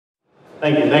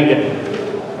Thank you, thank you.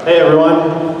 Hey everyone,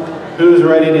 who's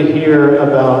ready to hear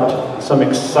about some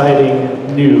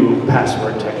exciting new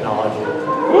password technology?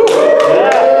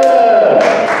 Yeah!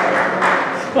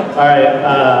 All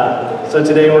right, so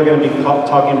today we're going to be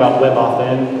talking about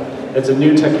WebAuthn. It's a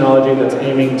new technology that's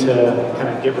aiming to kind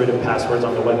of get rid of passwords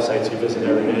on the websites you visit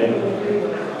every day.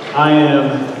 I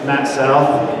am Matt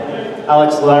South.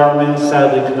 Alex Lauerman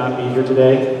sadly could not be here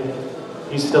today.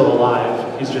 He's still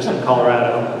alive, he's just in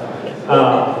Colorado.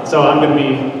 So I'm going to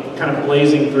be kind of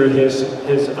blazing through his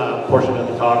portion of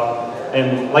the talk.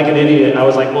 And like an idiot, I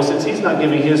was like, well, since he's not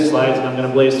giving his slides and I'm going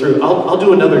to blaze through, I'll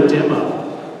do another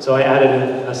demo. So I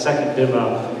added a second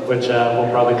demo, which will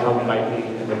probably come and bite me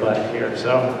in the butt here.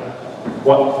 So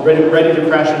ready to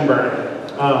crash and burn.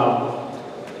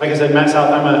 Like I said, Matt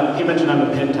South, he mentioned I'm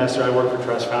a pen tester. I work for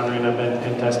Trust Foundry and I've been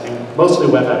pen testing mostly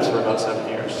web apps for about 7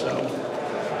 years. So.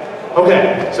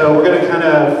 Okay, so we're going to kind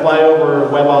of fly over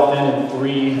WebAuthn in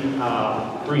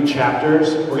three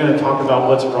chapters. We're going to talk about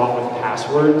what's wrong with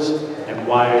passwords and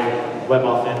why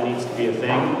WebAuthn needs to be a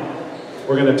thing.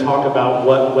 We're going to talk about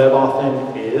what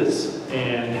WebAuthn is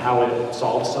and how it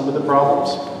solves some of the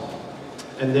problems.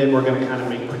 And then we're going to kind of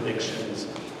make predictions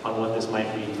on what this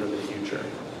might mean for the future.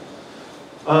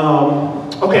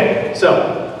 Okay,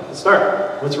 so let's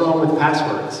start. What's wrong with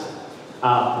passwords?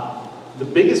 The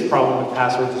biggest problem with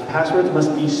passwords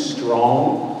must be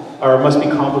strong, or must be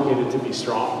complicated to be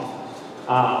strong.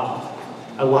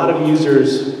 A lot of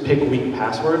users pick weak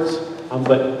passwords,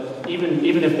 but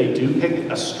even if they do pick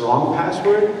a strong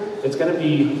password, it's going to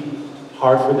be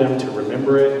hard for them to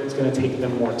remember it. It's going to take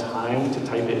them more time to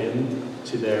type it in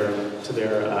to their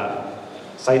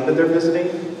site that they're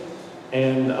visiting,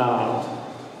 and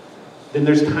then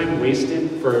there's time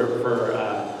wasted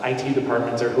for IT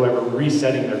departments or whoever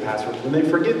resetting their passwords when they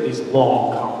forget these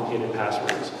long, complicated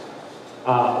passwords.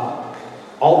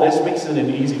 All this makes it an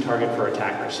easy target for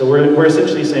attackers. So we're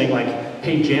essentially saying, like,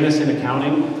 hey, Janice in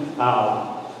accounting,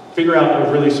 figure out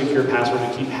a really secure password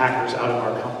to keep hackers out of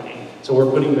our company. So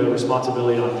we're putting the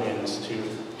responsibility on Janice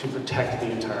to protect the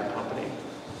entire company.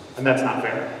 And that's not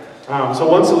fair. So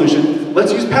one solution,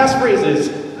 let's use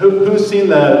passphrases. Who's seen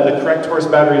the correct horse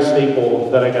battery staple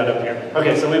that I got up here?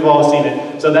 Okay, so we've all seen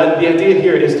it. So the idea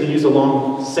here is to use a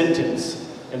long sentence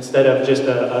instead of just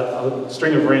a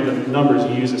string of random numbers.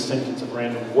 You use a sentence of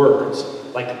random words,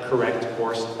 like a correct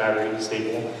horse battery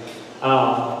staple.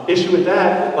 Issue with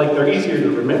that, like, they're easier to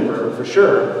remember for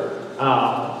sure,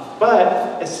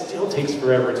 but it still takes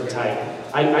forever to type.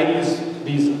 I use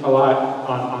these a lot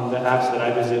on the apps that I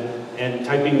visit, and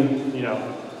typing,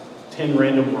 10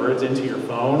 random words into your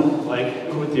phone,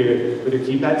 like with your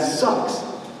keypad, sucks.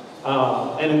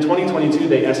 And in 2022,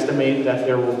 they estimate that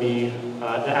there will be,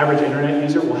 the average internet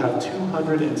user will have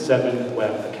 207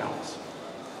 web accounts.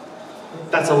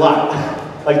 That's a lot.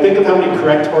 Like, think of how many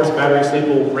correct horse battery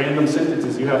staple random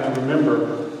sentences you have to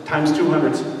remember times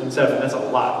 207, that's a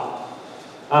lot.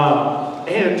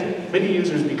 And many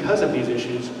users, because of these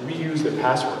issues, reuse their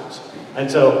passwords. And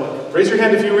so, raise your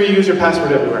hand if you reuse your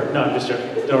password everywhere. No, I'm just joking.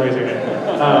 Don't raise your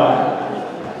hand.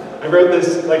 I wrote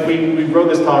this, like, we wrote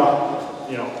this talk,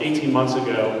 18 months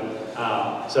ago.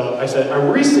 So I said, a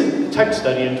recent tech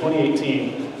study in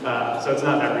 2018, so it's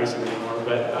not that recent anymore,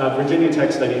 but a Virginia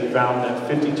Tech study found that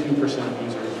 52% of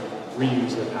users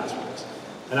reuse their passwords.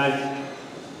 And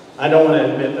I don't want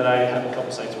to admit that I have a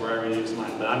couple sites where I reuse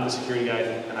mine, but I'm the security guy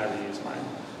and I reuse mine.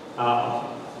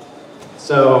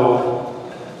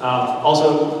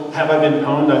 Also, Have I Been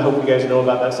Pwned? I hope you guys know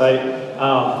about that site.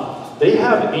 They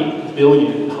have 8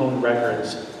 billion pwned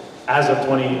records as of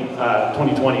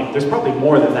 2020. There's probably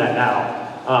more than that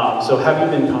now. So have you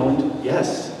been pwned?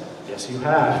 Yes. Yes, you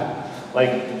have.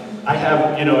 Like, I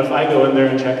have, if I go in there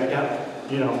and check, I got,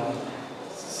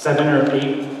 7 or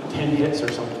 8, 10 hits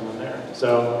or something in there.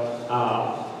 So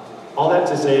all that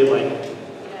to say, like,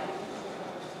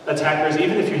 attackers,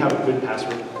 even if you have a good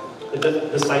password,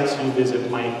 the sites you visit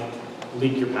might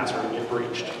leak your password and get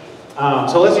breached.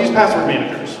 So let's use password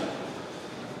managers.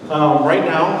 Right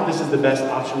now, this is the best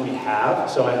option we have,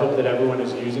 so I hope that everyone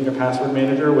is using a password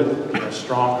manager with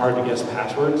strong, hard-to-guess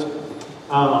passwords.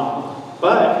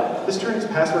 But this turns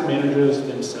password managers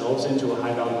themselves into a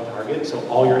high-value target, so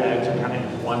all your eggs are kind of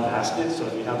in one basket. So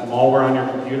if you have malware on your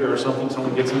computer or something,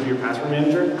 someone gets into your password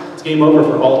manager, it's game over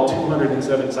for all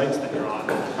 207 sites that you're on.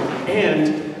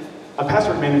 And a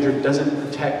password manager doesn't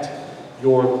protect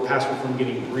your password from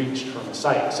getting breached from a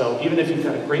site. So even if you've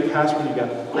got a great password, you've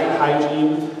got great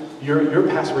hygiene, your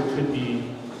password could be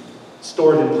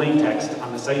stored in plain text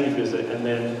on the site you visit, and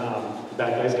then the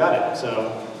bad guys got it.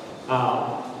 So,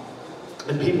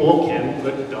 and people can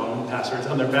put dumb passwords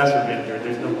on their password manager.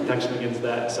 There's no protection against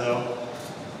that. So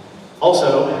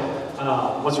Also,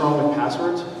 what's wrong with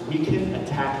passwords? We can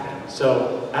attack them.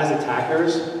 So as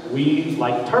attackers, we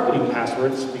like targeting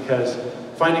passwords because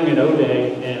finding an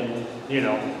ODay in,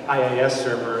 IIS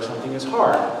server or something is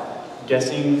hard.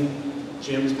 Guessing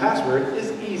Jim's password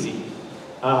is easy.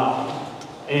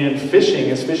 And phishing,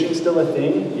 is phishing still a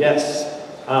thing? Yes.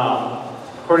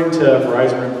 According to a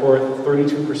Verizon report,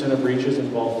 32% of breaches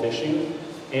involve phishing.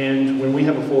 And when we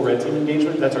have a full red team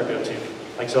engagement, that's our go-to.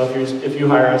 Like, so if you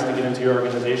hire us to get into your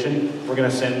organization, we're going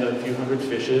to send a few hundred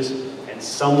phishes, and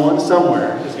someone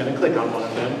somewhere is going to click on one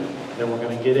of them, and then we're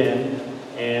going to get in.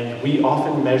 And we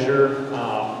often measure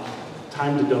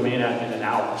time to domain admin in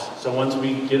hours. So once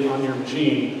we get on your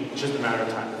machine, it's just a matter of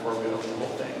time before we open the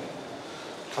whole thing.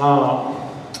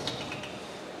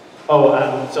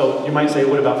 So you might say,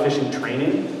 what about phishing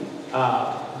training?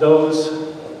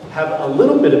 Those have a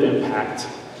little bit of impact,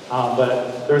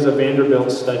 but there's a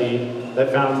Vanderbilt study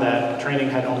that found that training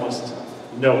had almost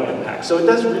no impact. So it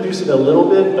does reduce it a little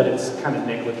bit, but it's kind of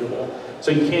negligible.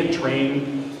 So you can't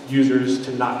train users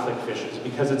to not click phishes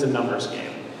because it's a numbers game.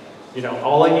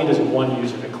 All I need is one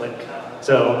user to click.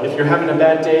 So if you're having a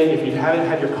bad day, if you haven't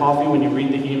had your coffee when you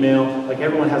read the email, like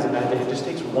everyone has a bad day, it just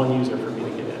takes one user for me to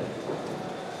get in.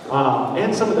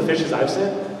 And some of the phishes I've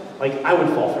sent, like I would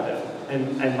fall for them.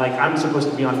 And like I'm supposed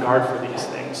to be on guard for these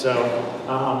things. So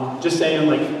just saying,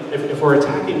 like if we're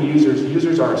attacking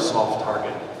users are a soft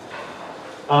target.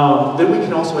 Then we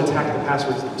can also attack the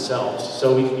passwords themselves.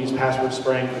 So we can use password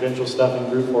spraying, credential stuffing,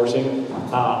 brute forcing,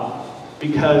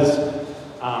 because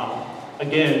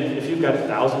again, if you've got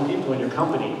 1,000 people in your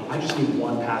company, I just need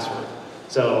one password.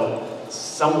 So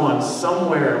someone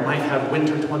somewhere might have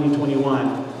winter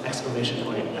 2021 exclamation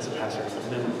point as a password,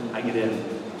 and then I get in.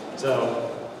 So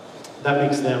that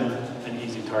makes them an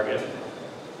easy target.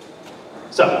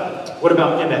 So what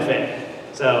about MFA?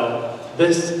 So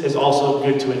this is also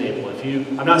good to enable.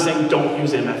 I'm not saying don't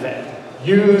use MFA.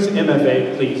 Use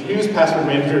MFA, please. Use password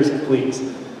managers, please.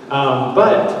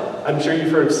 But I'm sure you've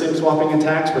heard of SIM swapping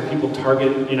attacks where people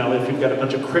target, if you've got a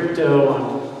bunch of crypto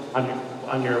on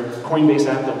your Coinbase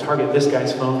app, they'll target this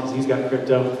guy's phone because he's got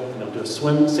crypto, and they'll do a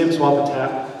SIM swap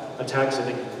attack so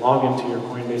they can log into your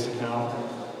Coinbase account.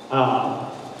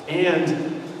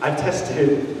 And I've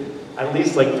tested at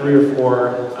least like 3 or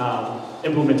 4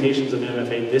 implementations of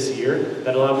MFA this year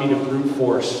that allowed me to brute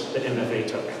force the MFA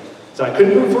token. So I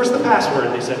couldn't brute force the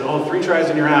password. They said, 3 tries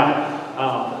and you're out.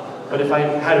 But if I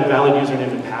had a valid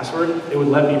username and password, it would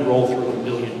let me roll through 1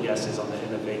 million guesses on the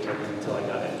MFA token until I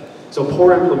got it. So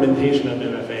poor implementation of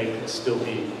MFA could still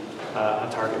be a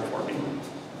target for me.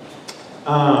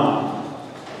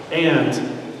 And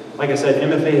like I said,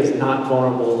 MFA is not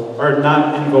vulnerable, or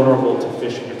not invulnerable to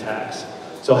phishing attacks.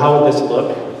 So how would this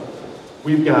look?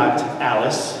 We've got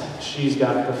Alice. She's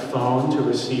got her phone to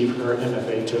receive her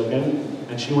MFA token,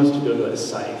 and she wants to go to a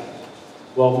site.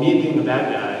 Well, me being the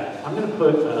bad guy, I'm going to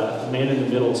put a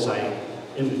man-in-the-middle site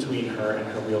in between her and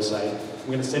her real site. I'm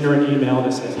going to send her an email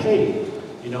that says, hey,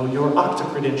 your Okta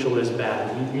credential is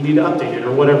bad. You need to update it,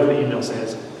 or whatever the email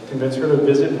says. Convince her to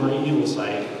visit my evil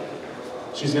site.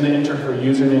 She's going to enter her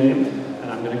username,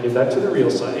 and I'm going to give that to the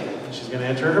real site. She's going to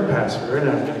enter her password,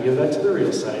 and I'm going to give that to the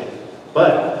real site.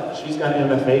 But she's got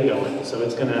MFA going, so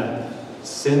it's going to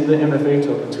send the MFA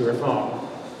token to her phone.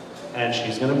 And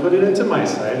she's going to put it into my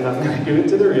site, and I'm going to give it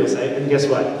to the real site. And guess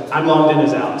what? I'm logged in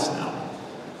as Alice now.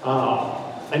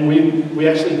 And we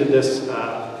actually did this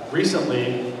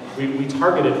recently. We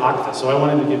targeted Okta, so I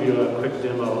wanted to give you a quick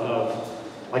demo of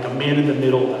like a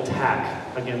man-in-the-middle attack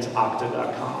against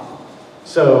Okta.com.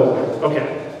 So,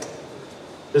 okay,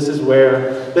 this is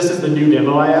the new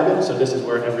demo I added, so this is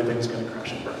where everything's going to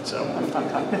crash and burn. So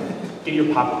get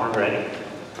your popcorn ready.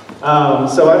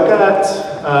 So I've got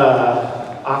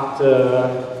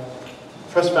Okta,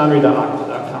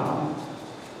 trustfoundry.okta.com.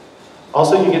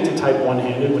 Also, you get to type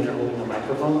one-handed when you're holding a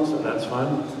microphone, so that's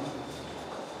fun.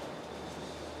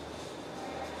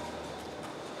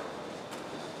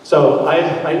 So I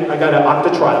got an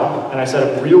Okta trial, and I set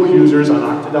up real users on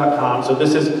Okta.com. So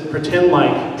this is pretend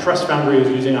like Trust Foundry is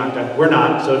using Okta. We're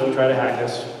not, so if you try to hack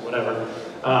us, whatever.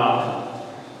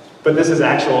 But this is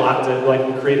actual Okta, like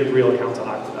we created real accounts on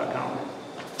Okta.com.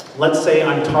 Let's say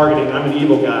I'm an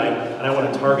evil guy, and I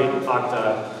want to target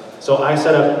Okta. So I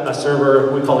set up a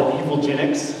server, we call it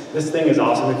EvilGenix. This thing is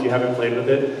awesome if you haven't played with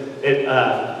it. It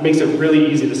makes it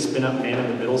really easy to spin up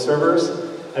man-in-the-middle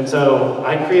servers. And so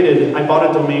I bought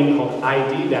a domain called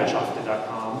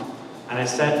id-okta.com, and I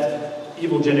set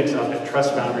EvilGenix up at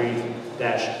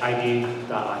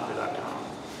trustfoundry-id.okta.com.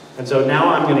 And so now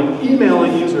I'm going to email a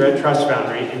user at Trust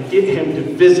Foundry and get him to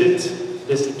visit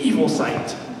this evil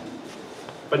site.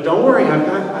 But don't worry, I've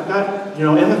got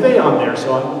MFA on there,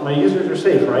 so my users are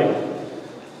safe, right?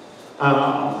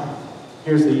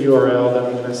 Here's the URL that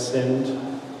I'm going to send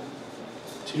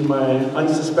to my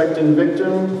unsuspecting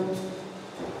victim.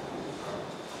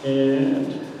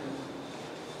 And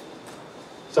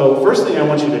so first thing I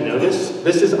want you to notice,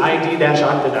 this is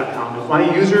id-okta.com. If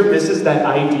my user misses that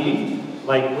ID,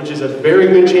 which is a very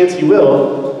good chance he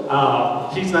will,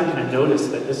 he's not going to notice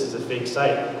that this is a fake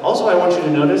site. Also, I want you to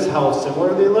notice how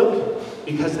similar they look,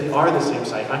 because they are the same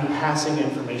site. I'm passing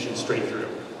information straight through.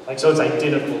 So it's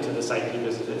identical to the site he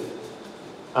visited.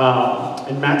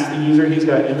 And Matt's the user, he's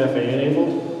got MFA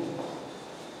enabled.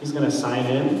 He's going to sign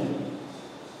in.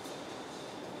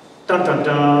 Dun dun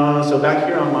dun. So back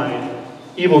here on my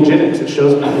EvilGenix, it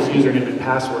shows me his username and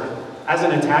password. As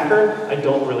an attacker, I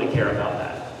don't really care about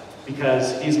that,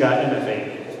 because he's got MFA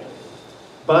enabled.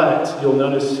 But you'll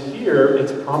notice here,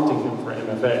 it's prompting him for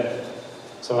MFA.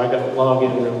 So I got to log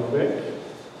in real quick.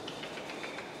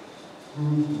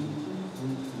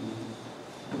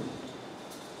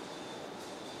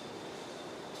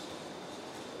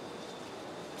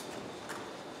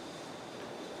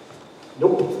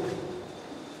 Nope.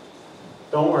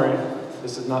 Don't worry.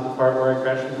 This is not the part where I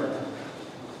crash and burn.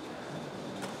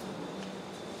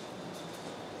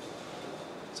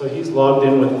 So he's logged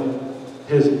in with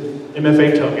his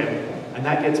MFA token, and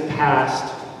that gets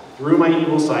passed through my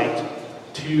evil site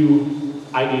to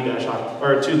ID-Okta,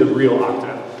 or to the real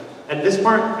Okta. At this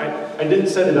part, I didn't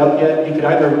set it up yet. You could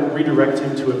either redirect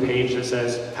him to a page that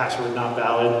says password not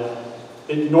valid.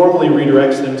 It normally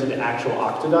redirects them to the actual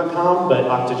Okta.com, but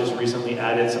Okta just recently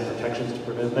added some protections to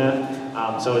prevent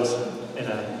that. So it's in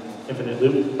an infinite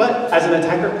loop. But as an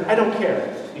attacker, I don't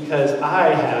care, because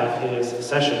I have his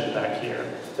session back here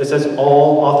that says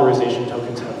all authorization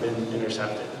tokens have been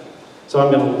intercepted. So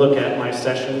I'm going to look at my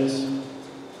sessions.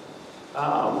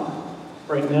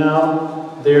 Right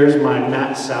now, there's my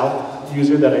Matt South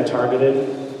user that I targeted.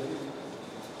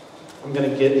 I'm going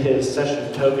to get his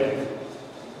session token.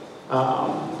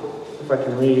 If I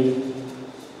can read.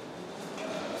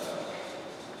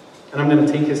 And I'm going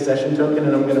to take his session token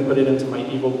and I'm going to put it into my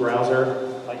evil browser,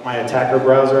 like my attacker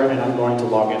browser, and I'm going to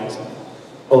log in. So,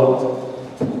 hold on.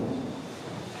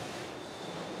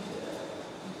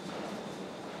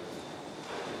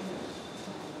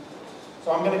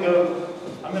 So I'm going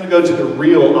to go to the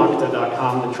real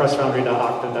Okta.com, the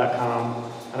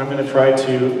trustfoundry.okta.com, and I'm going to try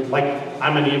to,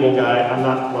 I'm an evil guy. I'm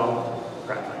not, well,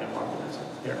 crap, I am logged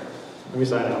in. Here, let me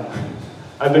sign out.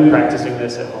 I've been practicing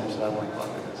this at home, so I'm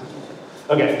logged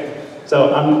in. Okay,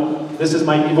 so this is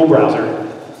my evil browser,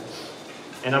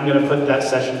 and I'm going to put that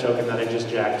session token that I just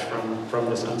jacked from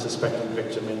this unsuspecting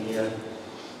victim in here.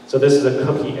 So this is a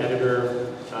cookie editor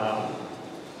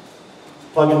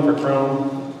plugin for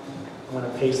Chrome. I'm going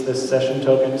to paste this session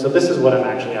token. So this is what I'm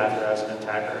actually after as an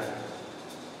attacker.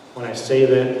 When I save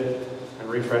it and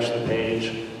refresh the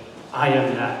page, I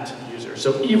am that user.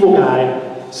 So evil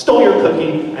guy stole your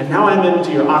cookie, and now I'm into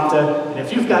your Okta, and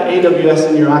if you've got AWS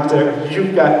in your Okta, or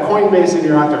you've got Coinbase in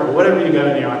your Okta, or whatever you got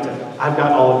in your Okta, I've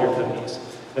got all of your cookies.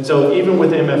 And so even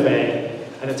with MFA,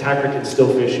 an attacker can still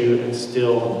phish you and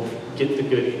still get the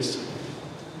goodies.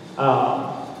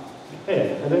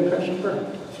 Hey, I didn't crash and burn.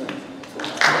 Sure.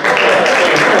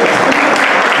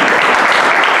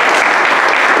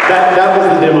 That was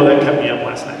the demo that kept me up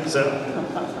last night. So,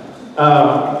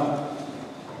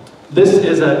 this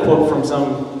is a quote from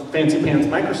some fancy pants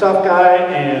Microsoft guy,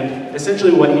 and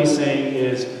essentially what he's saying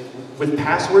is, with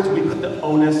passwords, we put the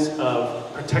onus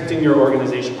of protecting your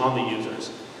organization on the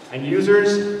users. And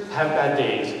users have bad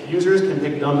days. Users can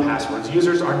pick dumb passwords.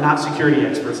 Users are not security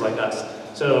experts like us.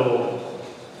 So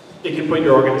it can put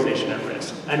your organization at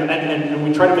risk. And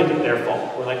we try to make it their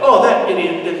fault. We're like, oh, that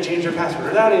idiot didn't change their password,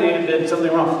 or that idiot did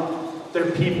something wrong. They're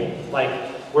people.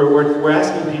 We're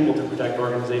asking people to protect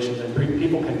organizations, and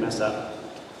people can mess up.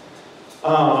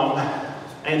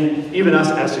 And even us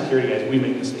as security guys, we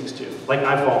make mistakes too.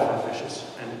 I fall for phishes,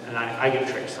 and I get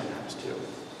tricked sometimes too.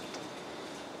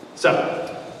 So,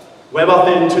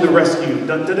 WebAuthn to the rescue.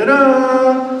 Dun, dun, dun,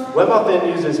 dun.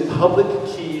 WebAuthn uses public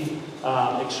key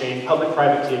exchange,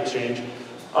 public-private key exchange.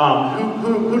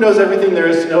 Who knows everything there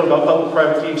is to know about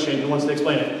public-private key exchange and wants to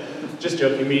explain it? Just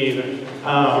joking, me either.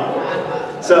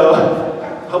 So,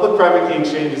 public-private key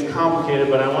exchange is complicated,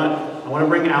 but I want to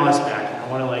bring Alice back. I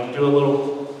want to do a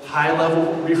little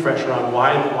high-level refresher on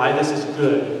why this is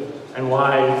good and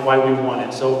why we want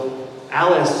it. So,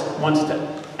 Alice wants to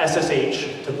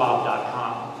SSH to Bob.com.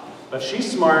 But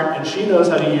she's smart, and she knows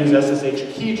how to use SSH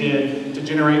keygen to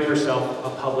generate herself a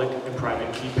public and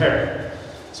private key pair.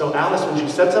 So Alice, when she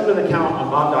sets up an account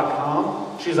on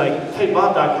Bob.com, she's like, hey,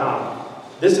 Bob.com,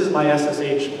 this is my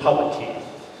SSH public key.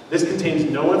 This contains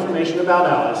no information about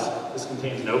Alice. This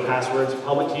contains no passwords,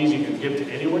 public keys you can give to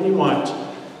anyone you want.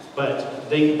 But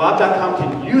Bob.com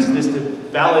can use this to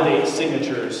validate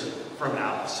signatures from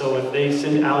Alice. So if they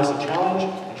send Alice a challenge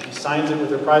and she signs it with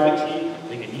her private key,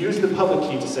 they can use the public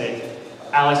key to say,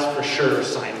 Alice for sure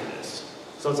signed this.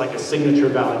 So it's like a signature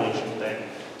validation thing.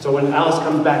 So when Alice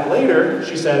comes back later,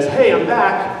 she says, hey, I'm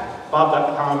back.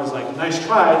 Bob.com is like, nice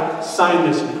try, sign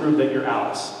this and prove that you're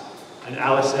Alice. And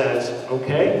Alice says,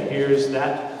 okay, here's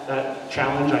that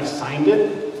challenge, I signed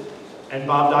it. And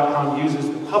Bob.com uses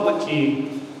the public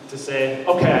key to say,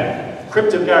 okay,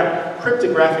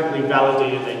 cryptographically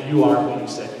validated that you are who you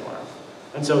said you are.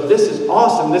 And so this is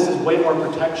awesome. This is way more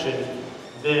protection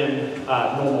than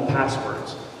normal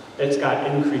passwords. It's got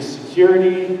increased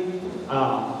security,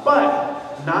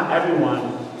 but not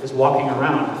everyone is walking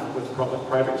around with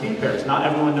public-private key pairs. Not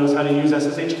everyone knows how to use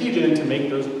SSH keygen to make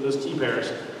those key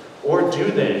pairs, or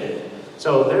do they?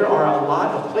 So there are a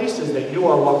lot of places that you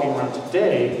are walking around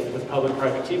today with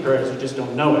public-private key pairs, you just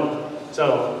don't know it.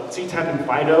 So CTAP and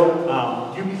FIDO,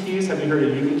 YubiKeys, have you heard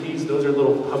of YubiKeys? Those are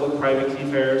little public-private key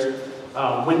pairs.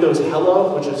 Windows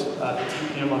Hello, which is the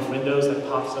TPM on Windows that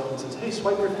pops up and says, hey,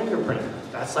 swipe your fingerprint.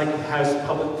 That's like, it has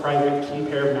public-private key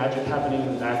pair magic happening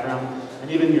in the background.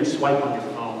 And even your swipe on your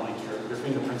phone, like your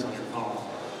fingerprints on your phone.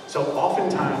 So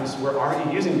oftentimes, we're already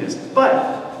using this,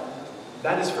 but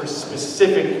that is for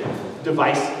specific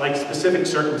device, like specific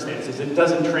circumstances. It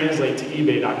doesn't translate to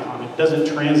eBay.com. It doesn't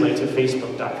translate to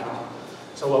Facebook.com.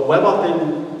 So what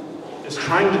WebAuthn is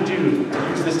trying to do to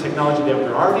use this technology that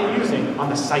we're already using on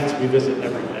the sites we visit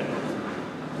every day.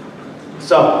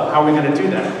 So how are we going to do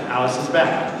that? Alice is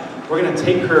back. We're going to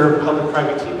take her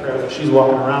public-private key pair that she's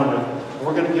walking around with, and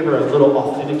we're going to give her a little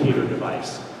authenticator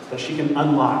device that she can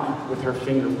unlock with her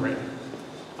fingerprint.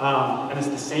 And it's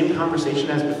the same conversation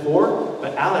as before,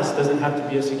 but Alice doesn't have to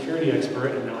be a security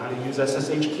expert and know how to use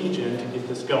SSH keygen to get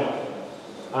this going.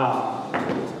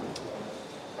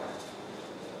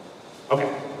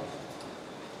 Okay.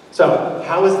 So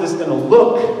how is this going to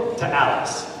look to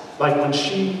Alice? Like when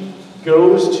she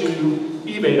goes to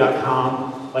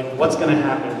eBay.com, like what's going to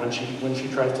happen when she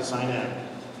tries to sign in?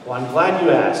 Well, I'm glad you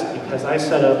asked, because I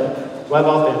set up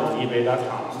WebAuthn on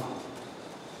eBay.com.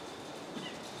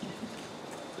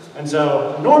 And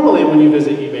so normally when you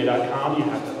visit eBay.com, you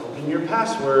have to open your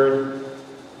password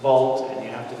vault and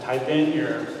you have to type in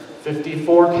your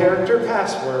 54-character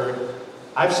password.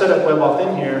 I've set up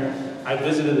WebAuthn here. I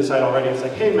visited the site already. It's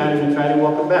like, hey, Maddie McFaddy,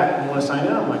 welcome back. You want to sign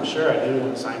in? I'm like, sure, I do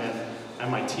want to sign in. And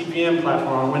my TPM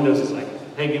platform on Windows is like,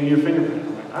 hey, give me your fingerprint.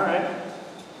 I'm like, all right.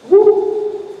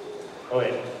 Woo. Oh,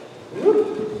 wait.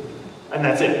 Woo. And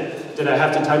that's it. Did I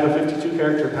have to type a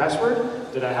 52-character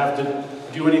password? Did I have to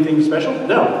do anything special?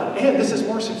 No. And this is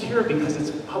more secure because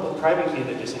it's a public-private key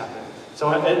that just happened.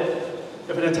 So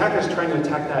if an attacker is trying to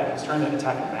attack that, he's trying to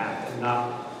attack math and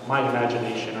not my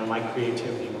imagination or my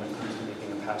creativity when it comes to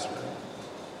making a password.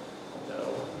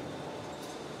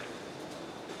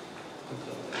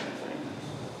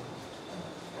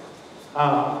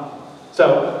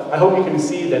 So I hope you can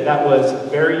see that that was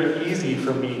very easy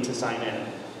for me to sign in.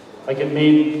 Like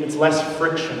it's less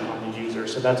friction on the user,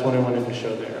 so that's what I wanted to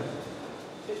show there.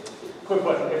 Quick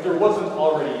question, if there wasn't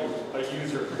already a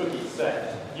user cookie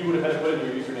set, you would have had to put in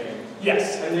your username?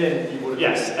 Yes. And then you would have...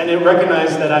 Yes, and it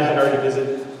recognized that I had already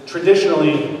visited.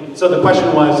 Traditionally, so the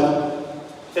question was,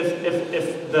 if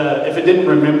it didn't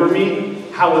remember me,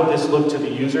 how would this look to the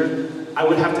user? I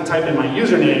would have to type in my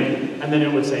username, and then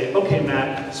it would say, okay,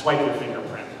 Matt, swipe your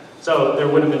fingerprint. So there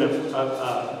would have been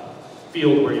a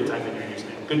field where you type in your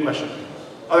username. Good question.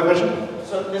 Other question?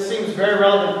 So this seems very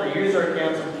relevant for user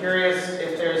accounts. I'm curious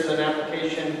if there's an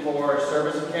application for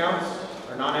service accounts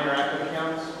or non-interactive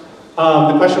accounts.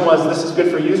 The question was, this is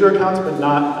good for user accounts, but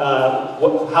not,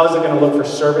 how is it going to look for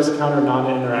service account or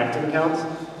non-interactive accounts?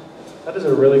 That is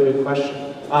a really good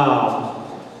question.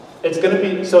 It's going to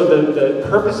be, so the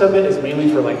purpose of it is mainly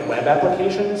for like web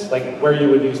applications, like where you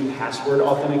would use password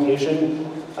authentication.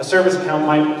 A service account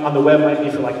on the web might be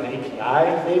for like an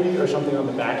API maybe, or something on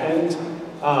the back end.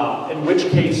 In which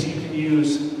case you can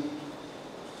use,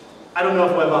 I don't know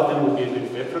if WebAuthn would be a good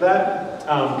fit for that,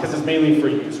 because it's mainly for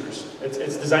users. It's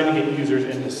designed to get users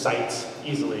into sites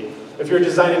easily. If you're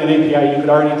designing an API, you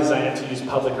could already design it to use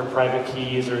public or private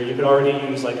keys, or you could already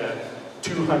use like a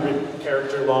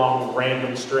 200-character long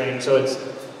random string, so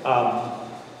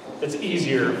it's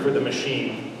easier for the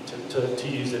machine to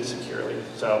use it securely.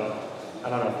 So I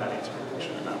don't know if that answers your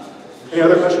question or not. Any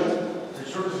other questions? Your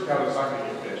service account is not going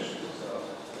to get phished. So.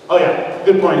 Oh yeah,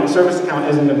 good point. The service account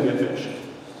isn't going to get phished.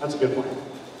 That's a good point.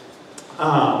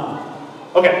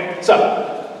 Okay, so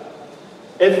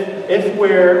if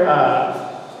we're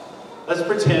let's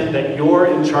pretend that you're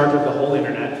in charge of the whole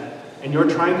internet and you're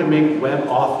trying to make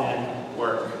WebAuthn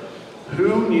work.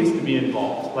 Who needs to be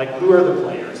involved? Like, who are the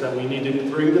players that we need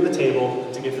to bring to the table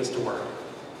to get this to work?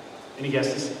 Any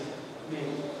guesses? Me.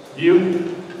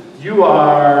 You? You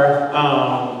are,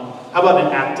 how about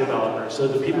an app developer? So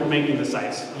the people making the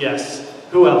sites. Yes.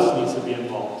 Who else needs to be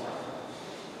involved?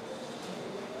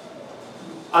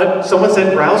 Someone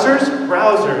said browsers?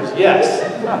 Browsers, yes.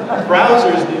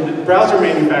 Browser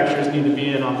manufacturers need to be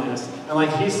in on this. And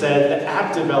like he said, the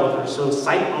app developers, so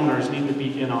site owners need to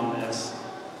be in on this.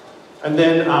 And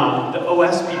then the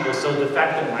OS people, so the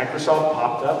fact that Microsoft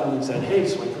popped up and said, hey,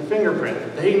 swipe your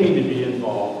fingerprint, they need to be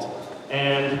involved.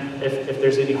 And if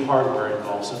there's any hardware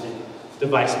involved, so the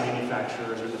device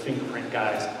manufacturers or the fingerprint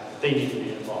guys, they need to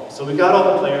be involved. So we got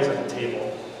all the players at the table.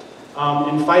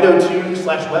 In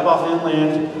FIDO2/WebAuthn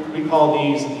land, we call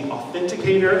these the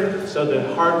authenticator. So the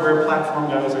hardware platform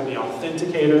guys are the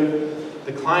authenticator.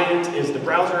 The client is the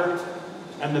browser.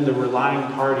 And then the relying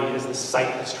party is the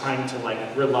site that's trying to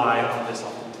rely on this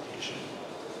authentication.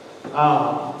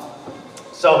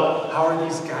 So how are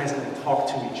these guys going to talk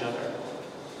to each other?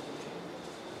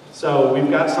 So we've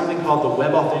got something called the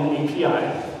WebAuthn API.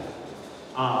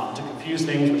 To confuse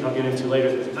things, which I'll get into later,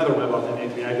 there's another WebAuthn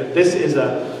API. But this is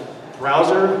a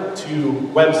browser to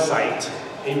website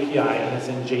API, and it's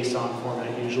in JSON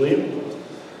format usually.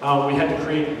 We had to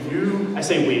create new, I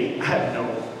say we, I have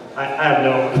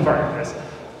no part in this.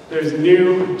 There's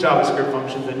new JavaScript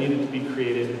functions that needed to be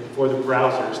created for the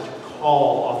browsers to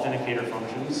call authenticator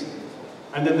functions.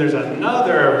 And then there's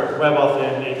another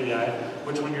WebAuthn API,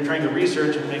 which when you're trying to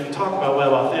research and make talk about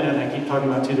WebAuthn, and I keep talking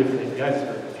about two different APIs, it's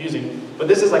very confusing. But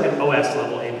this is like an OS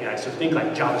level API, so think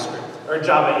like JavaScript, or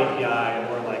Java API,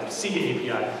 or like C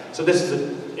API. So this is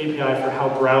an API for how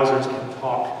browsers can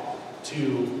talk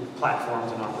to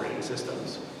platforms and operating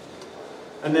systems.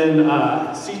 And then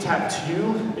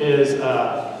CTAP2 is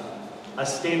a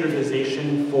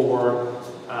standardization for,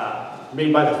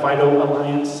 made by the FIDO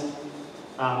Alliance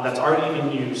that's already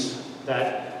in use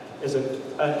that is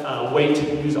a way to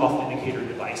use authenticator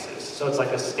devices. So it's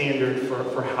like a standard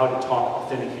for how to talk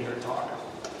authenticator talk.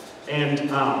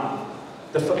 And I'm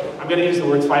going to use the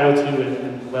words FIDO2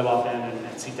 and WebAuthn and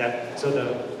CTAP. So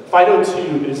the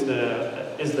FIDO2 is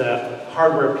the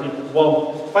hardware people.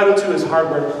 Well, FIDO2 is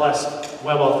hardware plus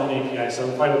WebAuthn API. So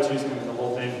FIDO2 is kind of the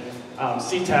whole thing.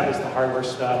 CTAP is the hardware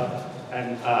stuff,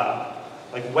 and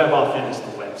like WebAuthn is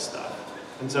the web stuff.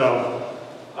 And so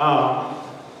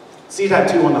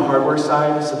CTAP2 on the hardware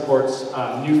side supports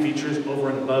new features over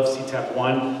and above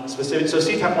CTAP1 specific. So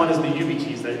CTAP1 is the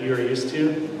YubiKeys that you're used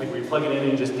to, like where you plug it in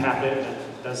and you just tap it, and it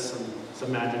does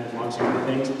some magic amongst other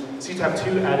things.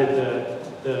 CTAP2 added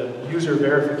the user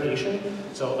verification,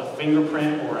 so a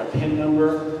fingerprint or a PIN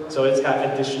number. So it's got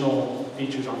additional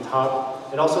features on top.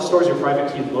 It also stores your private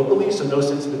key locally, so no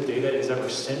sensitive data is ever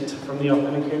sent from the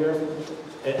authenticator.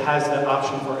 It has the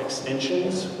option for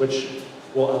extensions, which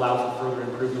will allow for further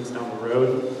improvements down the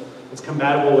road. It's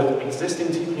compatible with existing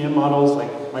TPM models like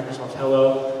Microsoft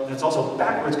Hello, and it's also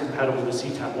backwards compatible with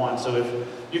CTAP1. So if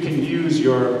you can use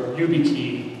your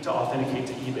YubiKey to authenticate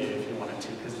to eBay if you wanted to,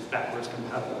 because it's backwards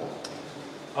compatible.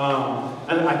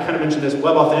 And I kind of mentioned this,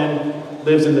 WebAuthn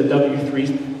lives in the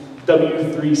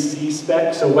W3C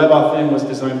spec. So WebAuthn was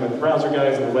designed by the browser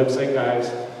guys and the website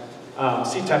guys.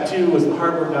 CTAP2 was the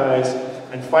hardware guys,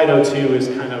 and FIDO2 is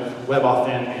kind of WebAuthn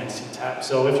and CTAP.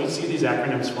 So if you see these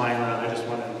acronyms flying around,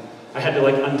 I had to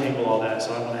like untangle all that,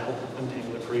 so I want to help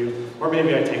untangle it for you. Or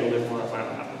maybe I tangled it more if I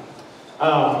don't know.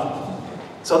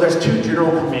 So there's two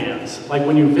general commands. Like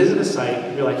when you visit a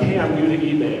site, you're like, hey, I'm new to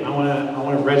eBay. I want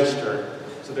to register.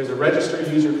 So there's a register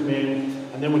user command,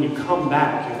 and then when you come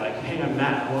back, you're like, hey, I'm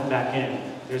Matt, I want back in.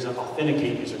 There's an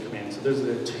authenticate user command. So those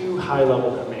are the two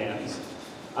high-level commands.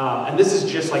 And this is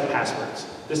just like passwords.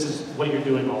 This is what you're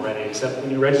doing already, except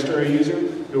when you register a user,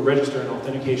 you'll register an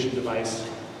authentication device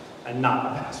and not a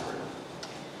password.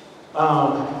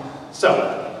 So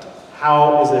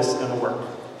how is this going to work?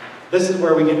 This is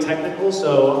where we get technical.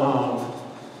 So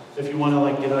if you want to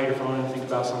like get out your phone and think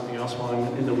about something else while I'm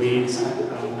in the weeds,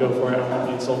 go for it. I won't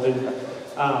be insulted.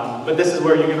 But this is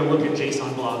where you're going to look at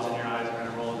JSON blobs and your eyes are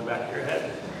going to roll in the back of your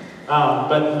head.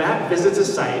 But Matt visits a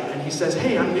site and he says,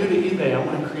 hey, I'm new to eBay. I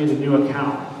want to create a new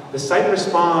account. The site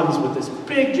responds with this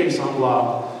big JSON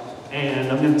blob,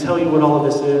 and I'm going to tell you what all of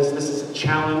this is. This is a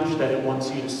challenge that it wants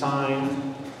you to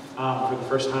sign for the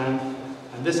first time.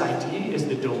 And this ID is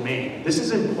the domain. This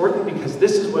is important because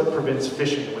this is what prevents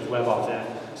phishing with WebAuthn.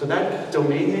 So that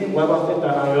domain name,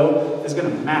 webauthn.io, is going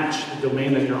to match the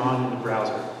domain that you're on in the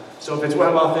browser. So if it's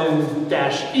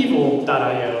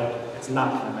webauthn-evil.io, it's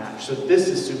not going to match. So this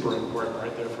is super important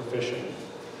right there for phishing.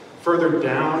 Further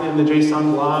down in the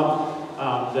JSON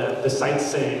blob, the site's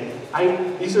saying,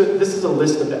 this is a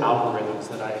list of the algorithms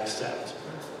that I accept.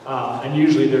 And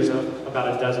usually there's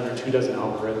about a dozen or 2 dozen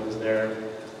algorithms there.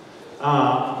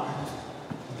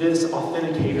 This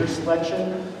authenticator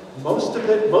selection, most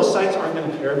sites aren't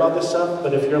going to care about this stuff,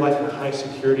 but if you're like in a high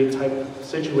security type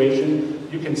situation,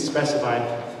 you can specify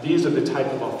these are the type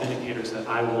of authenticators that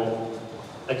I will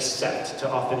accept to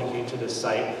authenticate to this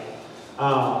site.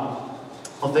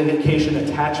 Authentication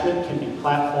attachment can be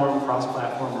platform,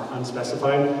 cross-platform, or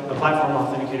unspecified. The platform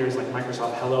authenticator is like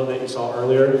Microsoft Hello that you saw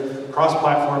earlier.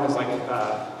 Cross-platform is like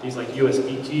these like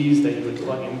USB keys that you would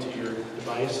plug into your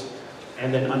device.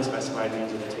 And then unspecified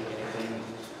means it'll take anything.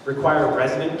 Require a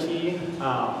resident key.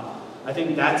 I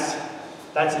think that's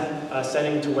a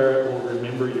setting to where it will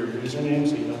remember your username,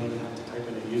 so you don't even have to type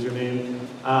in a username.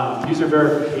 User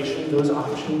verification, those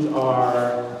options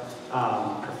are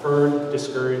preferred,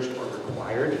 discouraged, or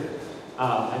required.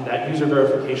 And that user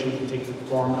verification can take the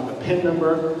form of a PIN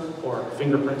number, or a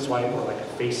fingerprint swipe, or like a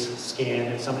face scan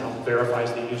that somehow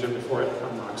verifies the user before it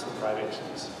unlocks the private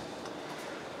keys.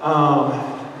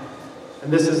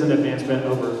 And this is an advancement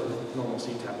over normal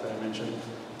CTAP that I mentioned.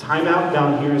 Timeout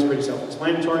down here is pretty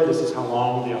self-explanatory. This is how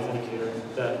long the authenticator,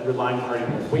 the relying party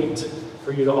will wait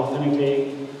for you to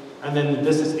authenticate. And then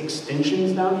this is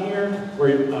extensions down here,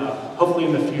 where hopefully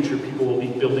in the future people will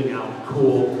be building out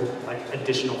cool like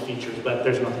additional features, but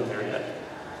there's nothing there yet.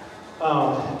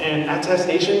 And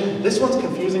attestation, this one's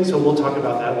confusing, so we'll talk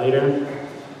about that later.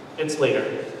 It's later.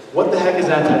 What the heck is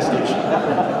attestation?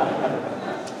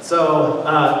 So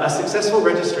a successful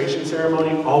registration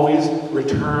ceremony always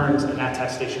returns an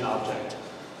attestation object.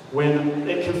 When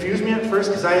it confused me at first,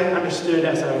 because I understood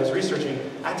as I was researching,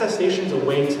 attestation is a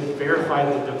way to verify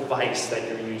the device that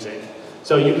you're using.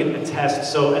 So you can attest.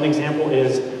 So an example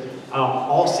is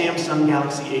all Samsung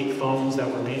Galaxy 8 phones that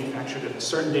were manufactured at a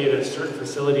certain date at a certain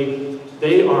facility,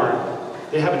 they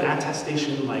have an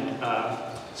attestation like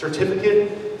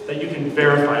certificate that you can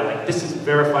verify. Like this is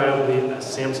verifiably a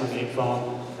Samsung 8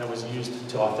 phone that was used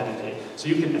to authenticate. So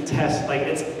you can attest, like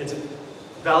it's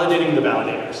validating the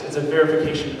validators. It's a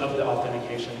verification of the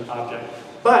authentication object.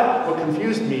 But what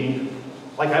confused me,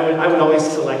 like I would always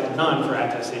select none for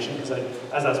attestation because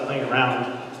as I was playing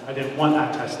around, I didn't want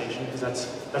attestation because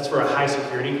that's for a high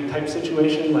security type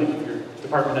situation. Like if you're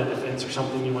Department of Defense or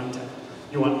something, you want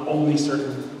only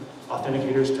certain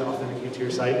authenticators to authenticate to your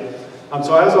site.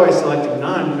 So I was always selecting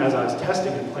none as I was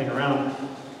testing and playing around.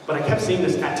 But I kept seeing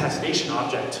this attestation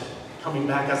object coming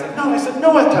back. I was like, no, I said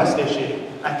no attestation.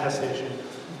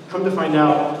 Come to find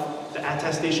out, the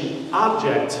attestation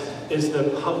object is the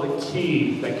public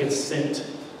key that gets sent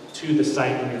to the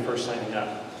site when you're first signing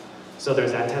up. So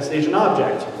there's attestation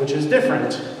object, which is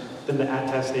different than the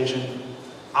attestation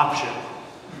option,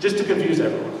 just to confuse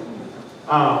everyone.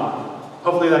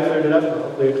 Hopefully that cleared it up, or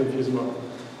hopefully it confused more.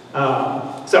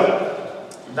 So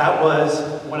that was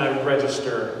when I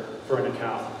register for an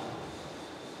account.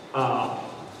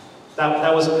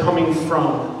 That was coming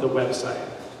from the website.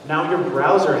 Now your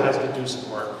browser has to do some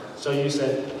work. So you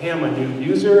said, hey, I'm a new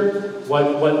user.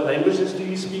 What languages do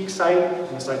you speak, site? And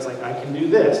the site's like, I can do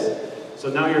this. So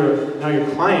now your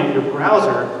client, your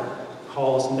browser,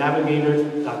 calls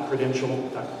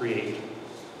navigator.credential.create.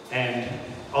 And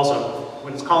also,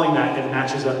 when it's calling that, it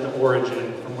matches up the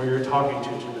origin from where you're talking to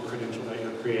the credential that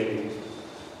you're creating.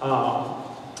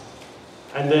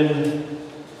 And then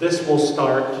this will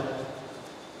start,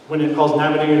 when it calls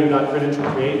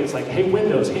navigator.credential.create, it's like, hey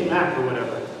Windows, hey Mac, or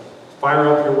whatever. Fire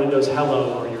up your Windows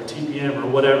Hello or your TPM or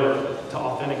whatever to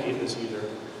authenticate this user.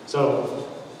 So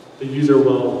the user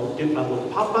will get a little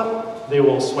pop-up, they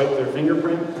will swipe their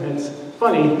fingerprint, and it's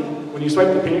funny, when you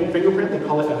swipe the fingerprint, they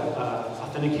call it an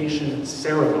authentication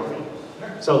ceremony.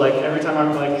 So like every time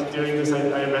I'm like doing this,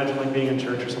 I imagine like being in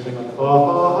church or something like,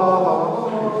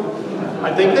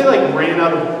 I think they like ran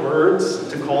out of words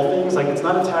to call things. Like it's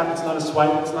not a tap, it's not a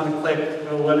swipe, it's not a click.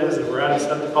 Oh, what is it? We're out of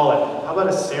stuff to call it. How about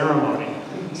a ceremony?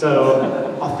 So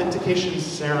authentication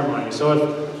ceremony. So if,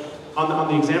 on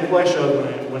the example I showed,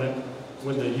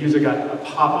 when the user got a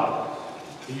pop-up,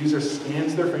 the user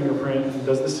scans their fingerprint and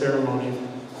does the ceremony.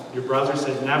 Your browser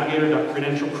says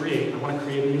navigator.credential.create. I want to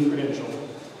create a new credential.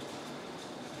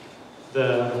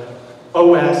 The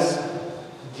OS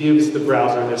gives the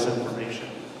browser this information.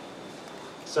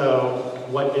 So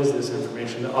what is this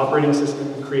information? The operating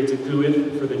system creates a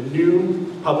GUID for the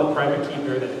new public-private key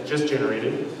pair that it just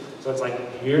generated. So it's like,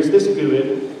 here's this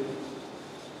GUID.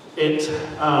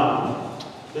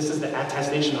 This is the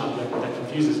attestation object that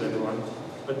confuses everyone.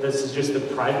 But this is just the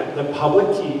public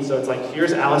key. So it's like,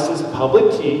 here's Alice's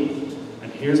public key,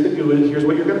 and here's the GUID, here's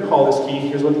what you're going to call this key,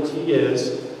 here's what the key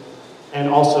is, and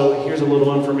also here's a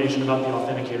little information about the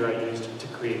authenticator I used to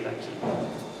create that key.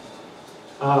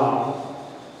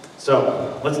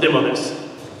 So let's demo this.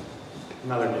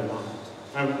 Another demo.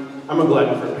 I'm a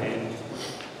glutton for pain.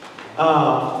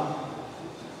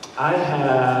 I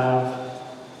have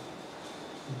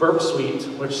Burp Suite,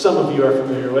 which some of you are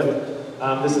familiar with.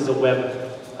 This is a web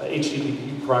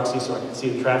HTTP proxy, so I can see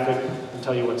the traffic and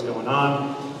tell you what's going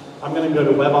on. I'm going to go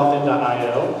to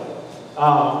WebAuthn.io.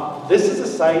 This is a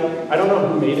site, I don't know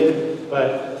who made it,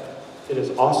 but it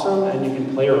is awesome, and you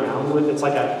can play around with it. It's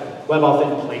like a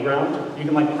WebAuthn playground. You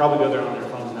can probably go there on your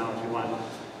phones now if you want.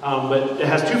 But it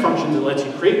has two functions. It lets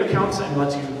you create accounts and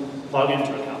lets you log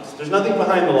into accounts. There's nothing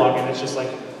behind the login. It's just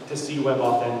like to see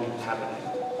WebAuthn happening.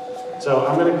 So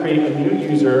I'm going to create a new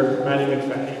user, Maddie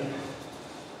McFadden.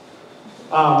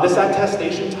 This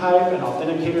attestation type and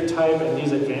authenticator type and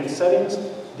these advanced settings,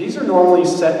 these are normally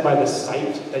set by the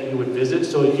site that you would visit,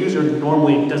 so a user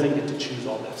normally doesn't get to choose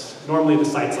all this. Normally the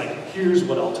site's like, here's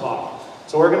what I'll talk.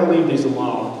 So we're going to leave these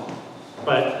alone,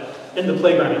 but in the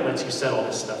playground it lets you set all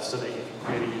this stuff so that you can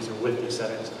create a user with these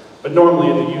settings. But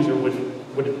normally the user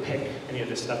wouldn't pick any of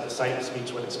this stuff. The site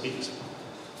speaks what it speaks.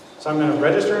 So I'm going to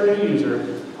register a new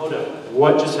user. Hold up,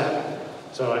 what just happened?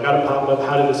 So I got a pop-up,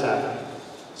 how did this happen?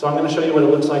 So I'm going to show you what it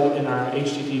looks like in our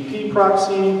HTTP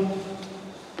proxy.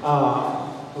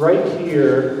 Right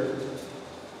here,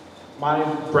 my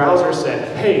browser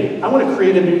said, hey, I want to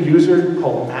create a new user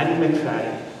called Maddie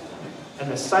McFadden. And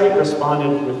the site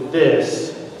responded with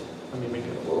this. Let me make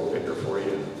it a little bigger for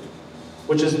you.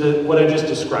 Which is what I just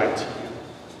described to you.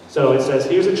 So it says,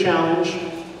 here's a challenge.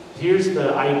 Here's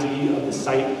the ID of the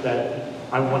site that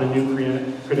I want a new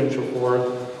credential for.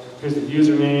 Here's the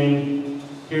username.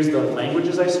 Here's the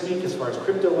languages I speak as far as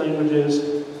crypto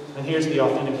languages. And here's the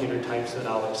authenticator types that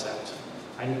I'll accept.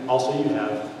 And also you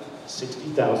have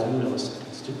 60,000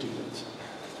 milliseconds to do it.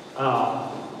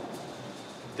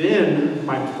 Then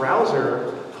my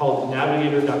browser called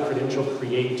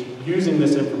navigator.credentialCreate using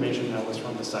this information that was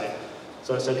from the site.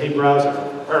 So I said, hey browser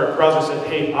said,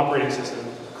 hey operating system,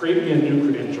 create me a new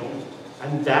credential.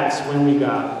 And that's when we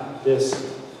got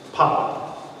this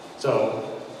pop-up.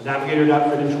 So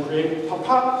navigator.credentialCreate,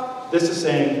 pop. This is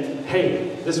saying,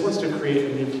 hey, this wants to create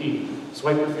a new key.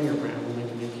 Swipe your fingerprint and we'll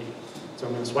make a new key. So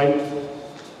I'm going to swipe.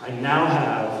 I now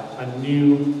have a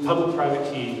new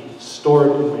public-private key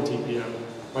stored in my TPM,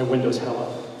 my Windows Hello.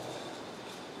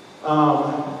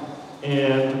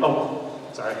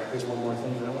 Sorry, there's one more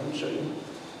thing that I want to show you.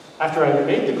 After I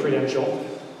made the credential,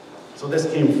 so this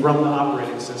came from the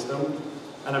operating system,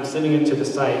 and I'm sending it to the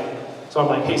site. So I'm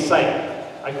like, hey site,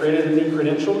 I created a new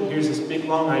credential, here's this big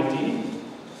long ID,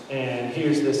 and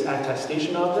here's this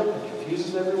attestation object that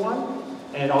confuses everyone,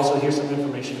 and also here's some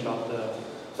information about the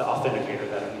authenticator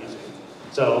that I'm using.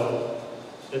 So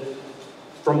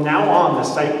from now on, the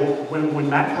site, when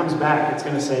Matt comes back, it's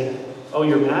going to say, oh,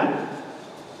 you're Matt?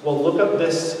 Well, look up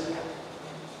this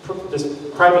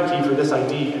private key for this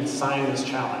ID and sign this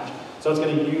challenge. So it's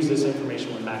going to use this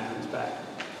information when Matt comes back.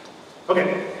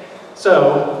 Okay,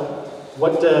 so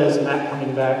what does Matt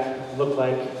coming back look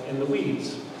like in the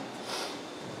weeds?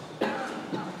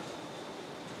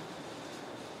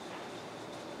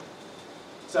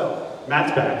 So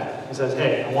Matt's back. He says,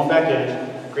 hey, I want back in,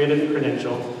 I created a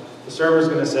credential. The server's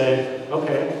going to say,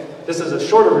 okay, this is a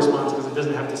shorter response because it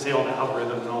doesn't have to say all the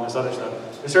algorithm and all this other stuff.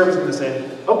 The server's going to say,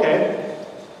 okay,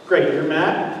 great, you're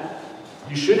Matt.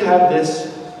 You should have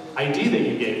this ID that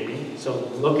you gave me. So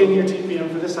look in your TPM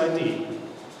for this ID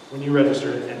when you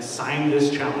register and sign this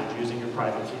challenge using your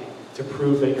private key to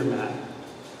prove that you're Matt.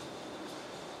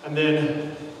 And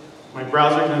then my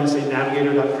browser is going to say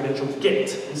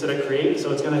navigator.credentialGet instead of create.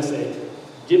 So it's going to say,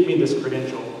 give me this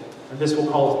credential. And this will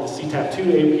call the CTAP2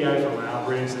 API from my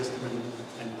operating system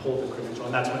and pull the credential.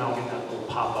 And that's when I'll get that little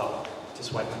pop-up to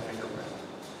swipe my fingerprint.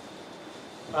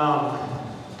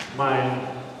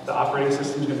 The operating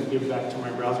system is going to give back to my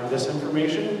browser this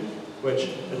information, which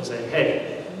it'll say,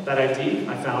 hey, that ID,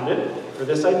 I found it. For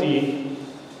this ID,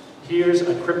 here's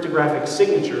a cryptographic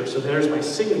signature. So there's my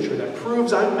signature that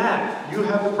proves I'm Matt. You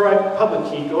have the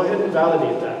public key. Go ahead and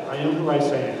validate that. I am who I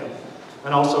say I am.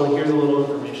 And also, here's a little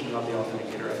information about the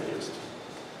authenticator I used.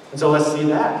 And so let's see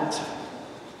that.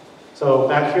 So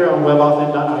back here on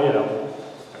WebAuthn.io,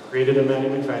 I created a Maddie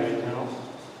McFadden account.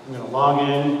 I'm going to log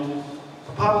in.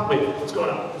 Wait, what's going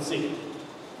on? Let's see.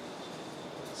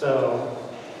 So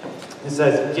it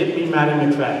says, get me Maddie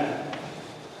McFadden.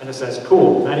 And it says,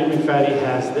 cool, Maddie McFadden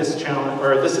has this challenge,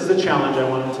 or this is the challenge I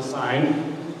wanted to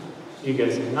sign. You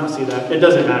guys cannot see that. It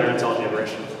doesn't matter, it's all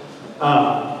gibberish.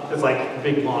 It's like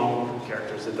big, long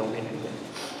characters that don't mean anything.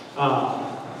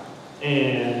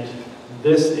 And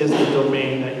this is the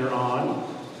domain that you're on.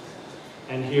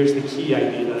 And here's the key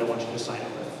ID that I want you to sign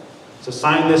in with. So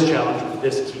sign this challenge with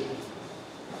this key.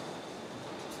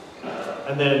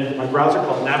 And then my browser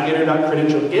called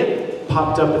navigator.credentialGet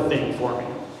popped up a thing for me.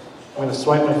 I'm going to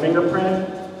swipe my fingerprint,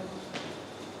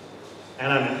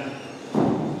 and I'm in.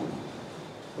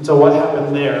 And so what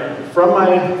happened there? From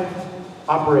my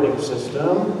operating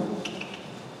system,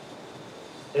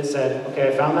 it said,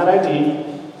 okay, I found that ID.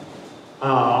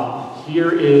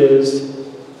 Here is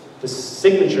the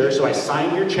signature, so I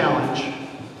signed your challenge,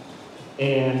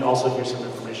 and also here's some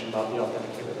information about the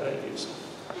authenticator that I used.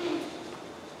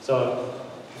 So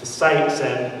the site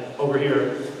said over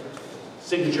here,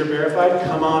 signature verified,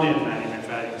 come on in, Maddie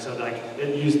McFadden. So like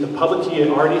it used the public key it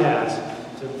already has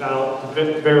to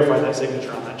verify that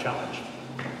signature on that challenge.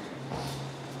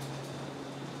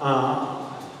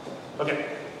 Okay,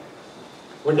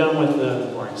 we're done with the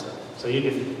boring stuff. So you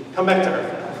can come back to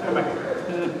Earth. Come back to Earth.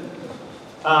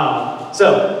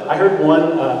 So I heard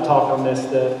one talk on this.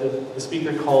 The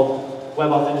speaker called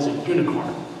WebAuthn as a unicorn.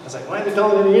 I was like, why are they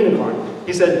calling it a unicorn?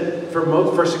 He said,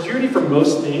 for security for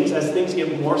most things, as things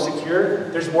get more secure,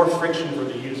 there's more friction for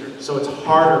the user. So it's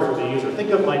harder for the user.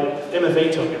 Think of like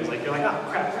MFA tokens. Like you're like, oh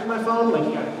crap, here's my phone. Like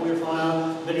you gotta pull your phone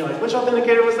out. And then you're like, which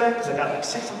authenticator was that? Because I got like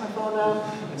 6 on my phone now.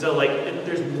 And so like,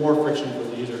 there's more friction for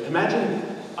the user. Imagine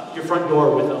your front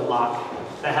door with a lock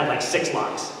that had like 6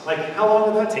 locks. Like how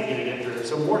long would that take you to get through?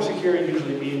 So more security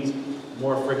usually means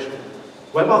more friction.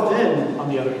 WebAuthn, on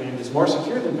the other hand, is more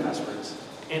secure than passwords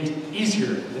and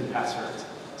easier than passwords.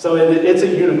 So it's a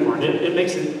unicorn. It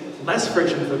makes it less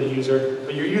friction for the user,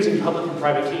 but you're using public and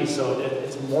private keys, so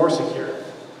it's more secure.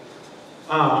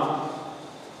 And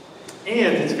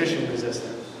it's phishing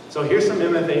resistant. So here's some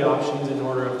MFA options in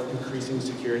order of increasing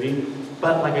security.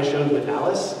 But like I showed with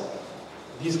Alice,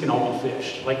 these can all be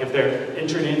phished. Like if they're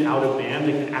entered in out of band,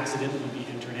 they can accidentally be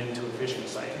entered into a phishing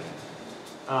site.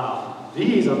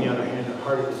 These, on the other hand, are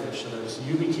harder to phish. So there's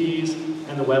YubiKeys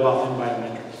and the WebAuthn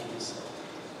biometric keys.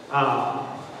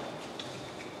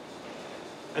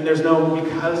 And there's no,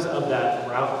 because of that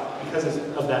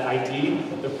ID,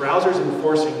 the browser's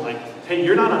enforcing like, hey,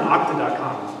 you're not on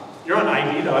okta.com. You're on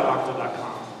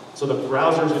id.okta.com. So the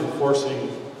browser's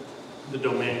enforcing the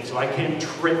domain. So I can't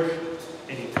trick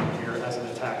anything here as an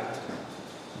attacker.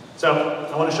 So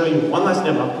I want to show you one last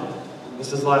demo.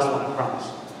 This is the last one, I promise.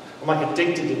 I'm like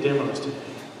addicted to demos today.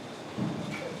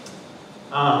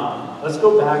 Let's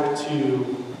go back to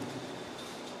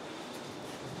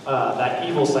that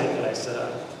evil site that I set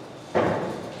up.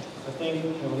 I think,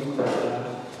 let me close that.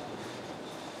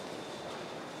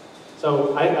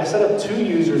 So I set up 2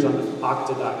 users on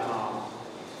okta.com.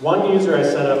 One user I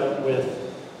set up with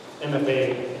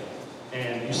MFA,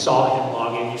 and you saw him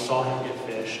log in, you saw him get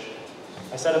phished.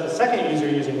 I set up a second user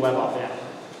using WebAuthn.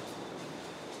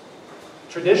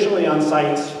 Traditionally on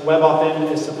sites,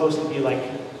 WebAuthn is supposed to be like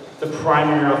the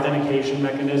primary authentication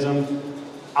mechanism.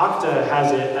 Okta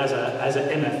has it as an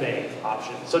MFA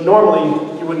option. So normally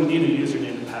you wouldn't need a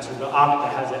username and password, but Okta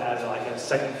has it as like a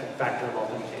second factor of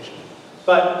authentication.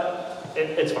 But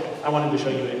it's fine. I wanted to show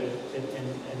you it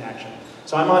in action.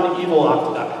 So I'm on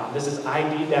evilokta.com. This is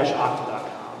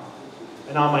id-okta.com.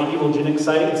 And on my evilgenic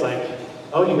site, it's like,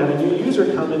 oh, you got a new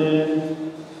user coming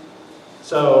in.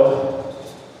 So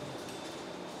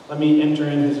let me enter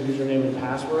in his username and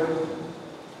password.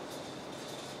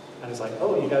 And it's like,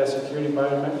 oh, you got a security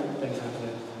biometric thing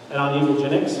happening. And on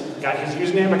evilgenics, I got his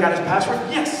username, I got his password,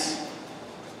 yes!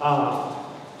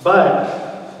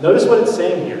 But notice what it's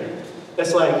saying here.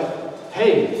 It's like,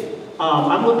 hey,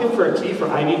 I'm looking for a key for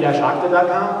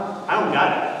id-okta.com. I don't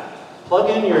got it. Plug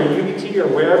in your YubiKey or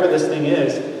wherever this thing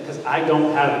is, because I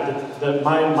don't have it.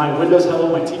 My Windows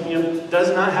Hello, my TPM,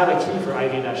 does not have a key for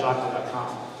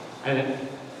id-okta.com. And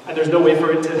there's no way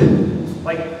for it to,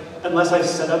 like, unless I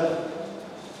set up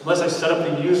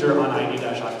the user on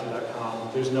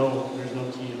id-okta.com, there's no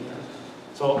key in there.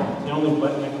 So the only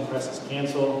button I can press is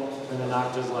cancel, and then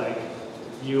Okta's like,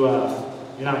 you're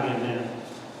not getting in.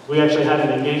 We actually had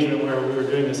an engagement where we were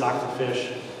doing this Okta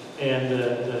phish, and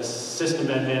the system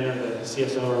admin or the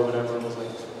CSO or whatever was like,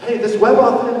 hey, this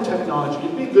WebAuthn technology,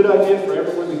 it'd be a good idea for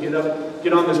everyone to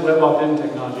get on this WebAuthn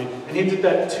technology. And he did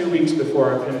that 2 weeks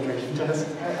before our penetration test.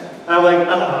 And I'm like,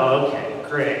 oh, okay,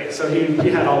 great. So he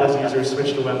had all his users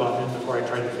switch to WebAuthn before I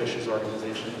tried to phish his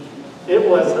organization. It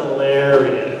was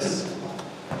hilarious.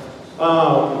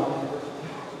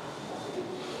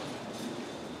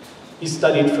 He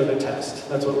studied for the test.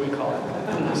 That's what we call it.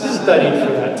 He studied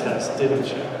for that test, didn't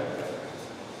you?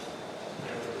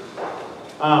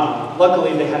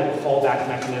 Luckily, they had fallback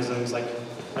mechanisms, like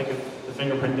if the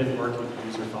fingerprint didn't work, you could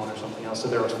use your phone or something else, so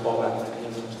there was fallback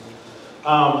mechanisms.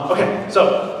 Okay,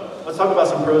 so let's talk about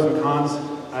some pros and cons.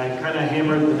 I kind of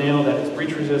hammered the nail that it's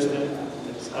breach resistant.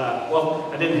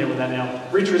 Well, I didn't hammer that nail.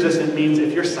 Breach resistant means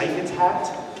if your site gets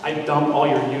hacked, I dump all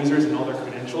your users and all their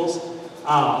credentials.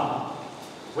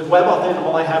 With WebAuthn,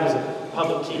 all I have is a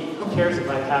public key. Who cares if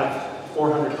I have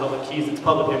 400 public keys? It's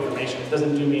public information. It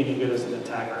doesn't do me any good as an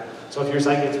attacker. So if your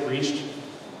site gets breached,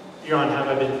 you're on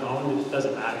haveibeenpwned, it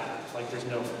doesn't matter. Like there's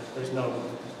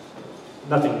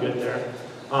nothing good there.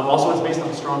 Also, it's based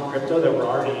on strong crypto that we're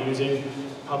already using.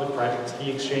 Public-private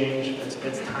key exchange,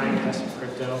 it's time-tested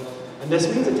crypto. And this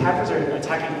means attackers are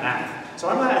attacking math. So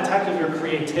I'm not attacking your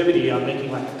creativity on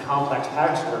making like a complex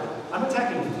password. I'm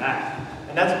attacking math.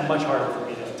 And that's much harder for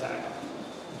me to attack.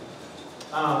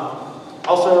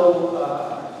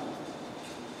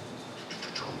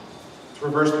 It's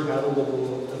reverse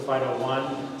compatible to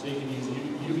FIDO1, so you can use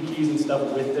YubiKeys and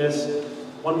stuff with this.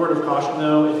 One word of caution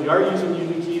though, if you are using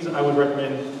YubiKeys, I would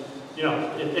recommend, you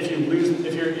know, if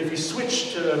you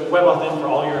switch to WebAuthn for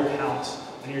all your accounts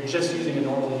and you're just using a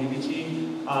normal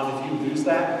YubiKey, if you lose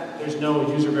that, there's no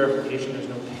user verification, there's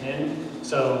no PIN.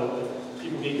 So if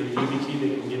people get your YubiKey, they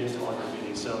can get into all your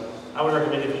videos. So I would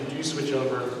recommend if you do switch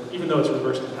over, even though it's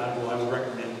reverse compatible, I would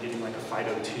recommend getting like a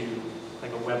FIDO2,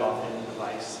 like a WebAuthn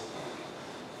device.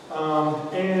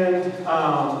 All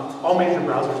major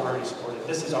browsers already support it.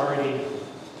 This is already,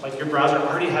 like your browser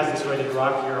already has this ready to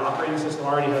rock, your operating system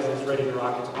already has this ready to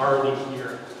rock, it's already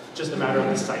here. Just a matter of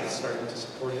the sites starting to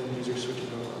support it and users switching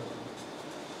over.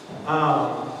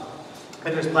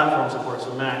 And there's platform support,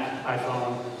 so Mac,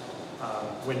 iPhone,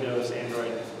 Windows,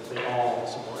 Android, they all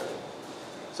support it.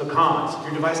 So cons,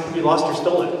 your device can be lost or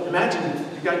stolen. Imagine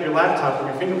you've got your laptop and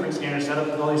your fingerprint scanner set up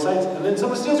with all these sites, and then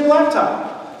someone steals your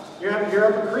laptop. You're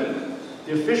up a creek.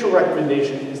 The official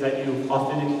recommendation is that you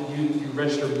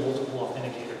register multiple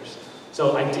authenticators.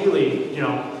 So ideally,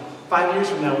 5 years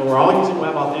from now, when we're all using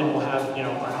WebAuthn, we'll have,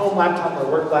 our home laptop, our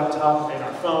work laptop, and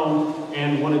our phone,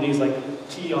 and one of these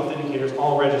key authenticators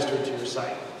all registered to your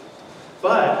site.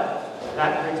 But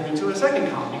that brings me to a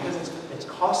second con because it's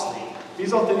costly.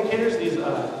 These authenticators, these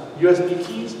USB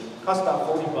keys, cost about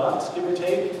 $40, give or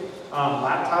take.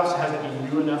 Laptops have to be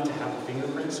new enough to have a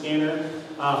fingerprint scanner.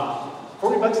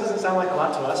 $40 doesn't sound like a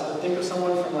lot to us, but think of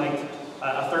someone from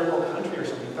a third world country or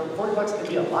something. $40 can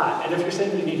be a lot. And if you're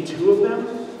saying you need 2 of them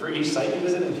for each site you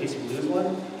visit in case you lose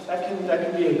one, that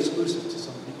can be exclusive to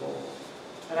some people.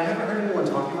 And I haven't heard anyone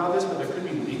talking about this, but there could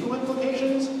be legal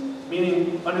implications,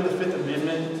 meaning under the 5th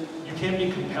Amendment, you can't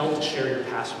be compelled to share your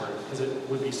password because it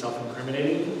would be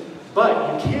self-incriminating.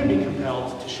 But you can be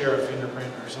compelled to share a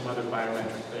fingerprint or some other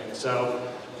biometric thing. So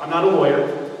I'm not a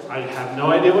lawyer. I have no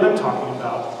idea what I'm talking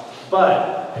about.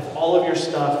 But if all of your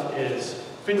stuff is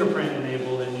fingerprint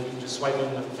enabled and you can just swipe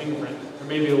in with a fingerprint, there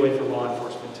may be a way for law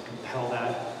enforcement to compel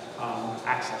that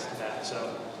access to that.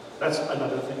 So that's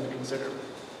another thing to consider.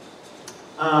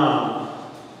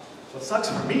 What sucks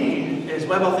for me is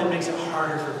WebAuthn makes it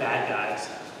harder for bad guys.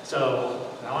 So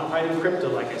now I'm fighting crypto,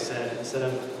 like I said, instead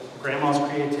of grandma's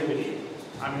creativity.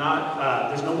 I'm not,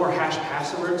 there's no more hash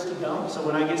passwords to dump, so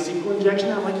when I get SQL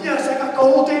injection, I'm like, yes, I got the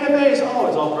whole database! Oh,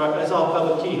 it's all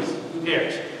public keys. Who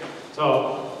cares?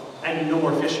 So, and no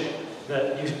more phishing.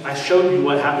 I showed you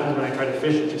what happens when I try to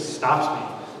phish, it just stops me.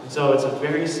 And so it's a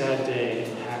very sad day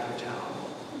in Hacker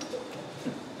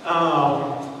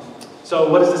Town. So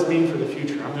what does this mean for the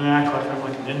future? I'm going to act like I'm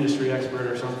like an industry expert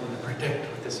or something to predict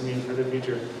what this means for the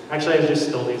future. Actually, I just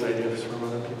stole these ideas from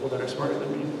other people that are smarter than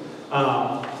me.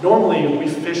 Normally, we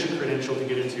phish a credential to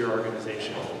get into your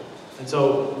organization. And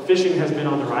so phishing has been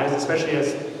on the rise, especially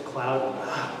as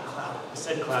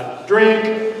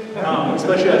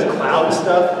especially as cloud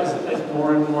stuff is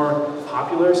more and more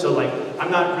popular. So I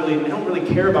don't really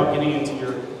care about getting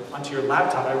onto your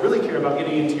laptop. I really care about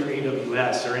getting into your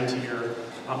AWS or into your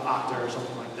Okta or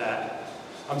something like that.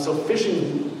 So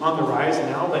phishing on the rise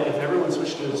now, but if everyone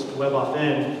switched to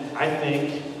WebAuthn, I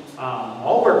think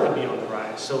malware could be on the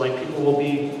rise. So people will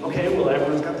be, okay, well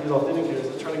everyone's got these authenticators,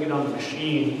 let's try to get on the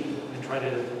machine and try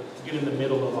to get in the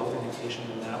middle of authentication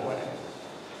in that way.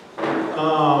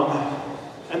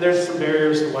 And there's some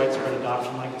barriers to widespread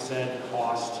adoption, like I said,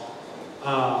 cost.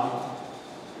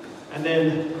 And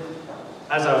then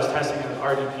as I was testing, I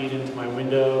was RDP'd into my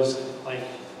Windows,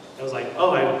 I was like,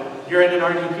 oh, you're in an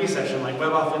RDP session,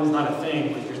 WebAuthn is not a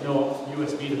thing, there's no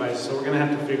USB device, so we're gonna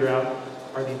have to figure out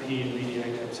RDP and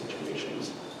VDI type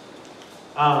situations.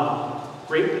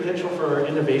 Great potential for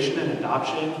innovation and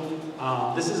adoption.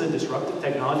 This is a disruptive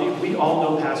technology. We all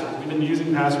know passwords. We've been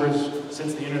using passwords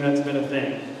since the internet's been a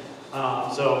thing.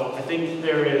 So I think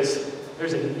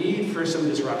there's a need for some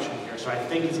disruption here. year, so I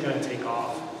think it's going to take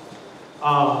off.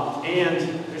 And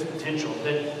there's potential,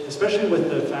 that, especially with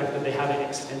the fact that they have it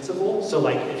extensible. So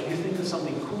like if you think of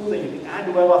something cool that you can add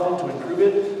to WebAuthn to improve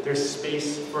it, there's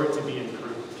space for it to be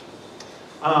improved.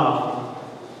 I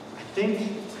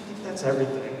think that's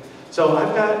everything. So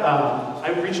I've got,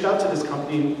 I reached out to this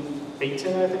company,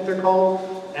 WebAuthn, I think they're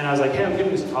called, and I was like, hey, I'm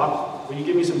giving this talk. Will you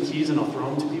give me some keys and I'll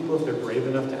throw them to people if they're brave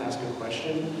enough to ask a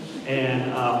question?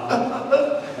 And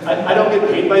I don't get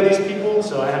paid by these people,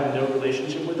 so I have no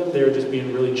relationship with them. They were just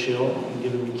being really chill and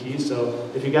giving me keys. So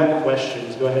if you got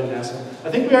questions, go ahead and ask them. I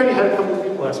think we already had a couple of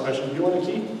people ask questions. Do you want a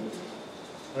key?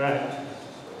 All right.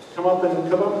 Come up and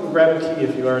grab a key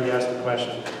if you already asked a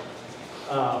question.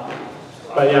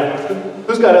 But yeah,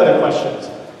 who's got other questions?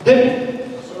 Hit me.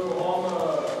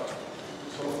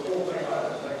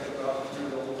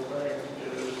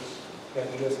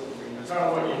 Kind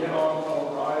of what you hit on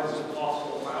the rise of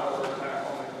possible malware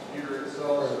attack on the computer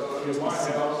itself. So in my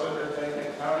head, I was sitting there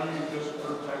thinking, how do you just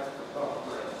protect the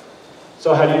thumbprint?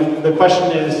 So how do you, the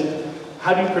question is,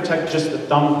 how do you protect just the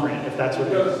thumbprint, if that's what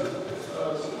it is?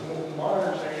 Because my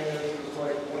understanding is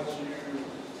like once you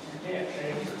can't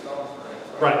change your thumbprint,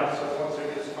 right? So once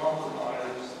it gets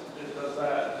compromised, it does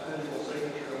that digital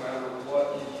signature no matter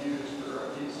what you use for a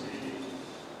PC.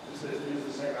 Does it use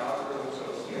the same algorithm, so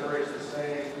it generates the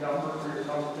same number for your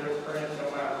thumbprint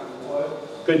no matter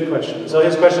what? Good question. So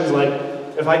his question is like,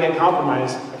 if I get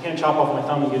compromised, I can't chop off my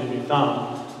thumb and get a new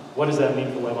thumb. What does that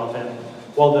mean for WebAuthn?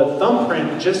 Well, the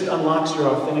thumbprint just unlocks your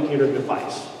authenticator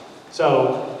device.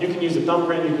 So you can use a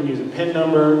thumbprint, you can use a PIN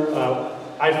number.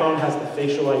 iPhone has the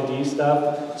facial ID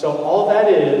stuff. So all that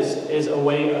is a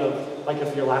way of, like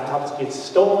if your laptop gets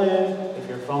stolen, if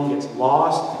your phone gets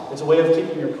lost, it's a way of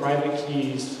keeping your private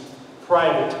keys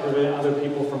private to prevent other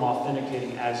people from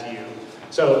authenticating as you.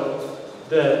 So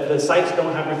the sites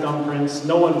don't have your thumbprints.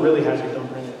 No one really has your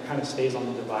thumbprint. It kind of stays on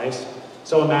the device.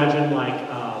 So imagine like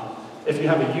if you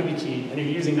have a YubiKey and you're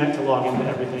using that to log into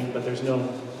everything, but there's no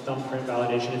thumbprint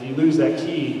validation. If you lose that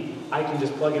key, I can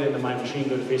just plug it into my machine,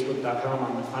 go to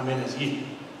facebook.com, I'm in as you.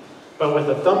 But with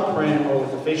a thumbprint or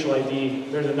with a facial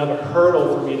ID, there's another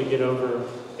hurdle for me to get over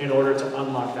in order to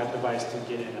unlock that device to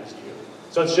get in as you.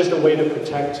 So it's just a way to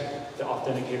protect the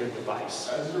authenticator device.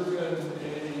 Has there been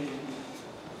any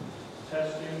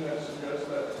testing that suggests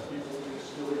that people can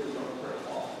steal your thumbprint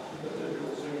off the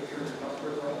digital signature and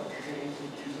thumbprint on a machine to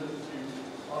use it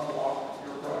to unlock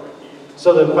your private key?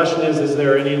 So the question is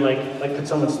there any like could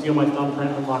someone steal my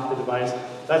thumbprint, unlock the device?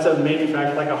 That's a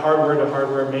manufacturer, like a hardware to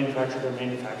hardware, manufacturer to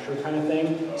manufacturer kind of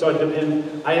thing. So it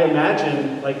depends. I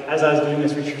imagine, like as I was doing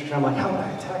this research, I'm like, how would I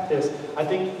attack this? I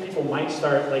think people might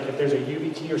start, like if there's a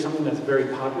YubiKey or something that's very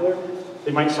popular,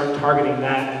 they might start targeting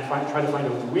that and try to find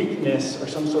a weakness or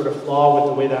some sort of flaw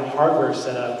with the way that hardware is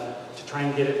set up to try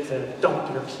and get it to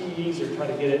dump your keys or try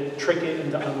to get it, trick it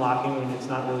into unlocking when it's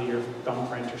not really your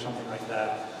thumbprint or something like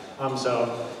that.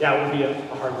 So yeah, it would be a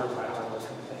hardware by hardware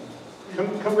kind of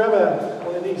thing. Come grab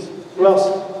one of these. Who else?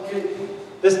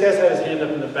 This guy's had his hand up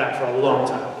in the back for a long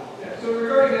time. Yeah, so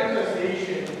regarding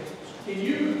attestation, can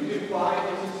you define,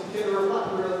 can the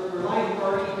relying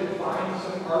party define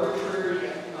some arbitrary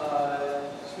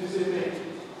specific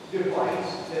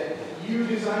device that you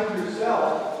designed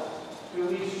yourself to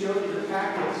at least show that your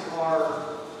packets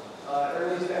are, or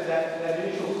at least that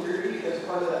initial query as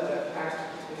part of that packet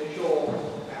initial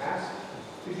ask?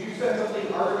 Could you set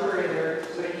something arbitrary in there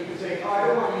so that you could say, oh, I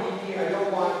don't want UDP, I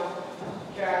don't want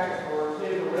CAC or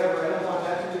PIN or whatever, I don't want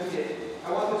that certificate.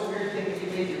 I want this weird thing that you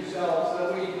made yourself, so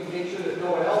that way you can make sure that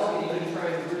no one else can even try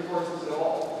and reinforce this at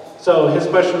all. So his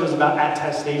question was about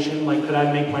attestation, like could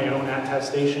I make my own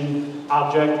attestation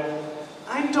object?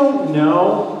 I don't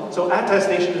know. So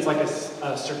attestation is like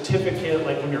a certificate,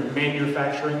 like when you're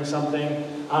manufacturing something.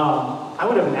 I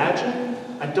would imagine,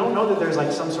 I don't know that there's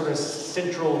like some sort of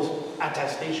central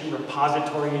attestation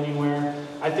repository anywhere.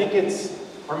 I think it's,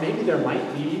 or maybe there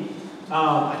might be.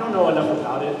 I don't know enough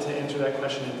about it to answer that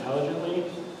question intelligently,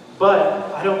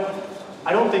 but I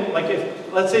don't think, like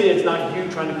if, let's say it's not you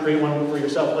trying to create one for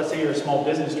yourself, let's say you're a small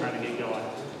business trying to get going.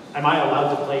 Am I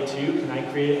allowed to play too? Can I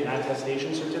create an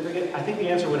attestation certificate? I think the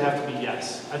answer would have to be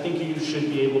yes. I think you should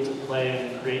be able to play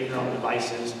and create your own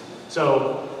devices.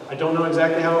 So I don't know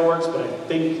exactly how it works, but I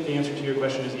think the answer to your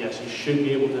question is yes. You should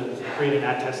be able to create an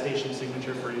attestation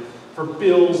signature for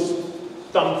Bill's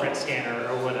thumbprint scanner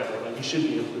or whatever. Like you should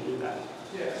be able to do that.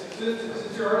 Yes,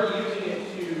 since you're already using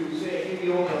it to say if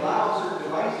you only allow certain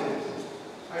devices,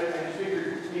 I just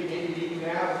figured maybe you can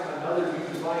have another new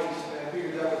device, and I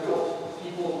figured that would help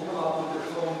people come up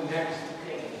with their own next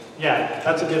thing. Yeah,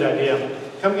 that's a good idea.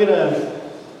 Come get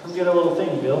a little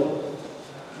thing, Bill.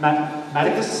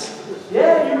 Maticus?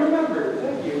 Yeah, you remember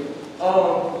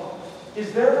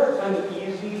Is there an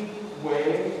easy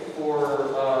way for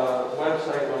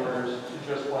website owners to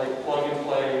just like plug and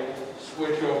play,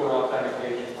 switch over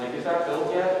authentication? Like, is that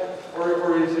built yet?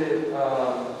 Or is it,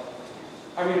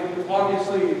 I mean,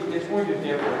 obviously it's going to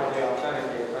differ how they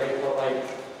authenticate, right? But like,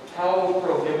 how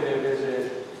prohibitive is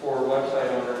it for website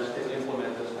owners to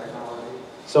implement this technology?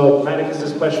 So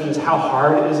Maticus's question is, how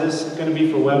hard is this going to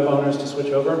be for web owners to switch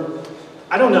over?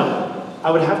 I don't know. I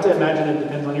would have to imagine it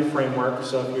depends on your framework.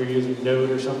 So if you're using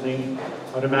Node or something,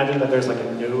 I would imagine that there's like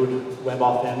a Node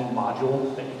WebAuthn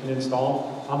module that you can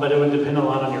install. But it would depend a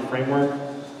lot on your framework.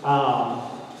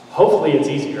 Hopefully it's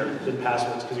easier than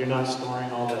passwords because you're not storing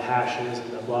all the hashes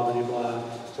and the blah, blah, blah.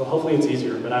 So hopefully it's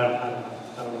easier, but I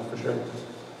don't know for sure.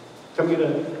 Come get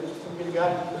a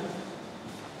guy.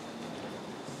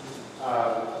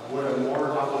 Would a more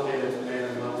complicated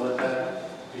man-in-the-middle attack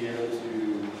be able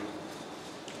to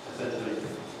essentially,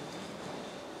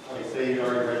 like, say you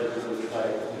already registered with the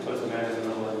site, you put the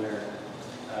man-in-the-middle in there,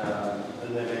 and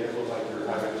then make it look like you're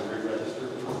having to re-register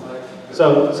for the site?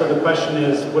 So the question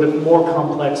is, would a more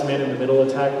complex man-in-the-middle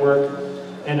attack work?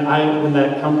 And when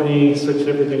that company switched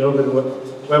everything over to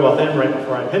WebAuthn right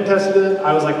before I pen tested it,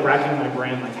 I was like racking my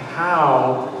brain, like,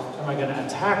 how am I going to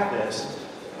attack this?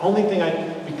 Only thing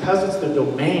because it's the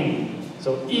domain,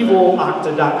 so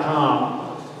evilocta.com,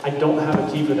 I don't have a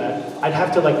key for that. I'd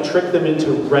have to like trick them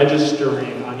into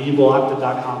registering on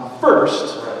evilocta.com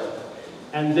first,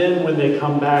 and then when they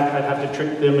come back, I'd have to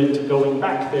trick them into going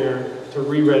back there to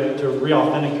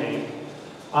re-authenticate.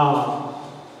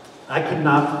 I could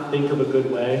not think of a good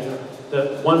way.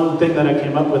 The one thing that I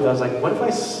came up with, I was like, what if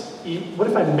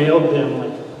I mailed them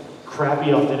like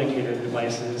crappy authenticator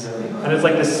devices, and it's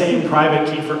like the same private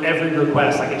key for every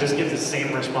request, like it just gives the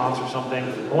same response or something.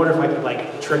 I wonder if I could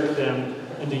like trick them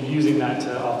into using that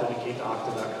to authenticate to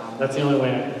Okta.com. That's the only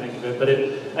way I can think of it. But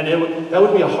that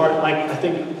would be a hard, like, I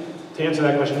think to answer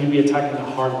that question, you'd be attacking a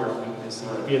hardware weakness.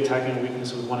 You'd be attacking a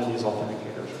weakness with one of these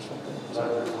authenticators or something.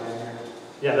 So,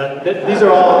 yeah, these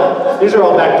are all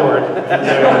backdoored. That's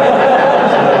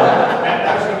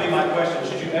going to be my question.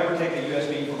 Should you ever take a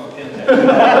USB from a pen test?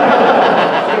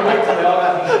 Wait till they all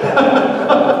got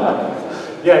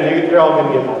Yeah, you're all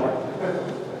going to get homework.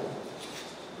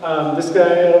 This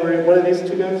guy over here, what are these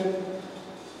two guys?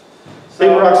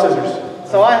 Paper, rock, scissors.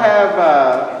 So I have,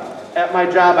 at my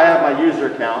job, I have my user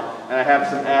account, and I have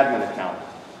some admin account.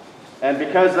 And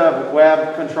because of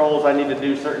web controls, I need to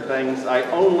do certain things. I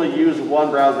only use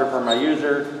one browser for my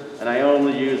user, and I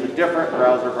only use a different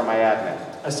browser for my admin.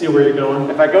 I see where you're going.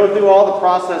 If I go through all the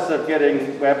process of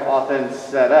getting WebAuthn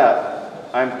set up,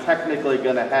 I'm technically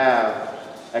going to have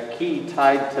a key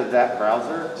tied to that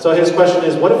browser. So his question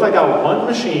is, what if I got one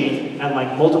machine and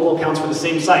like multiple accounts for the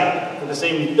same site, for the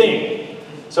same thing?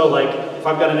 So like, if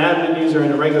I've got an admin user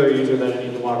and a regular user that I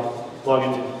need to log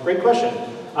into. Great question.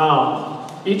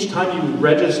 Each time you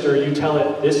register, you tell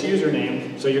it this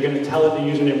username. So you're going to tell it the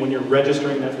username when you're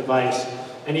registering that device.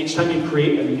 And each time you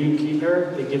create a new key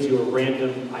pair, it gives you a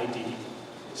random ID.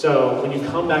 So when you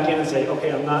come back in and say,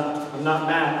 okay, I'm not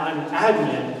Matt, I'm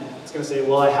admin, it's going to say,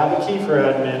 well, I have a key for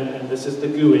admin, and this is the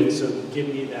GUID, so give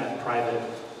me that private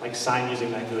like sign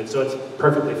using that GUID. So it's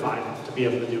perfectly fine to be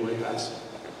able to do what you asked.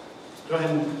 Go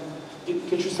ahead and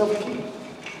get yourself a key.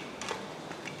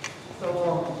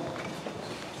 So,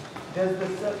 does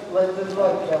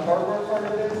the hardware part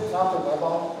of this, not the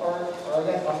WebAuthn part, or I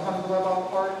guess sometimes the WebAuthn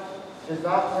part, does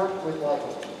that work with like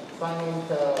signing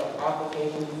to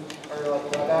applications or like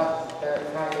web apps that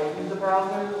are not going through the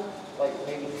browser, like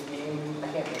maybe Steam? I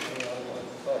can't think of any other ones.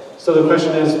 But so the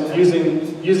question is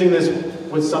using this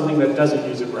with something that doesn't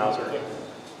use a browser. Yes.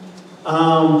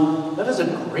 That is a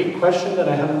great question that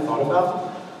I haven't thought about.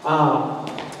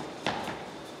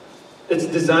 It's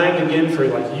designed again for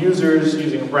like users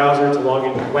using a browser to log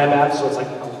into web apps, so it's like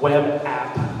a web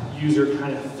app user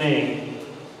kind of thing.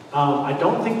 I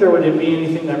don't think there would be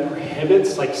anything that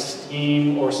prohibits like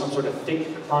Steam or some sort of thick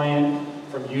client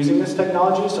from using this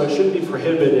technology, so it shouldn't be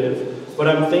prohibitive. What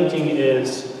I'm thinking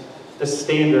is the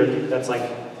standard that's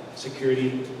like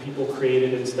security people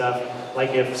created and stuff.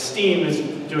 Like if Steam is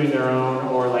doing their own,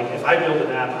 or like if I build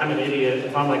an app, I'm an idiot.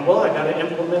 If I'm like, well, I gotta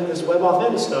implement this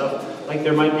WebAuthn stuff, like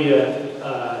there might be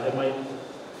it might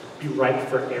be ripe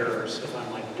for errors if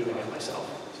I'm like doing it myself.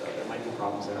 So there might be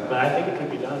problems there. But I think it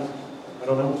could be done. I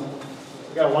don't know.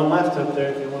 We got one left up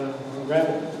there if you want to grab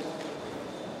it.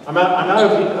 I'm out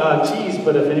of keys,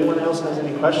 but if anyone else has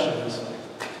any questions.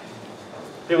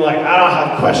 People are like, I don't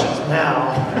have questions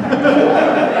now.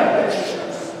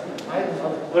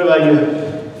 What about you?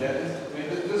 Yeah,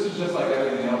 this is just like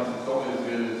everything else. It's only as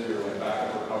good as your like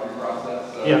backup recovery process.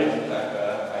 So yeah.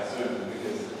 I assume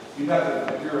because you'd have to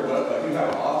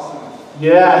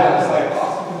Yeah. It's like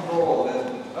loss of control, and then,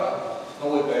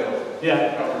 totally failed.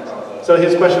 Yeah. Recovery process. So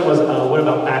his question was, what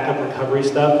about backup recovery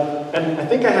stuff? And I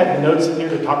think I had notes in here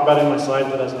to talk about it in my slides,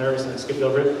 but I was nervous and I skipped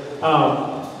over it.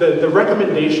 The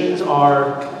recommendations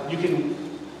are, you can,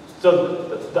 so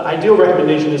the ideal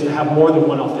recommendation is to have more than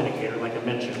one authenticator, like I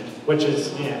mentioned, which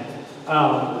is, yeah.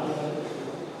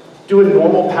 Do a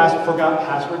normal forgot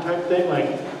password type thing,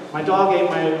 like my dog ate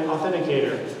my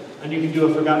authenticator, and you can do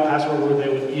a forgot password where they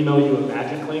would email you a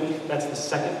magic link. That's the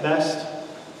second best.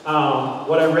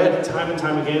 What I read time and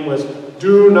time again was,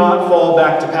 do not fall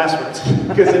back to passwords.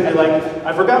 Because if you're like,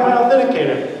 I forgot my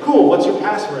authenticator, cool, what's your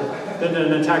password? Then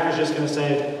an attacker's just going to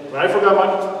say, well, I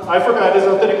forgot his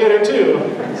authenticator too.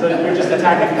 So you're just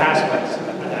attacking passwords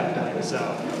at that point. So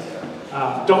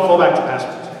don't fall back to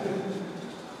passwords.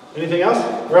 Anything else?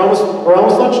 We're almost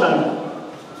lunchtime.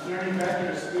 Is there any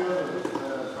vector to steal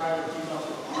the private keys off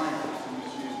the client?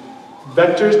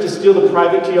 Vectors to steal the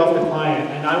private key off the client.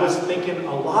 And I was thinking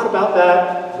a lot about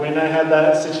that when I had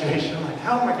that situation. I'm like,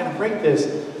 how am I going to break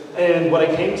this? And what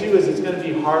I came to is it's going to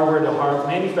be hardware to hardware,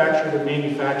 manufacturer to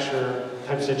manufacturer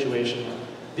type situation.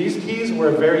 These keys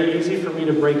were very easy for me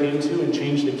to break into and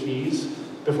change the keys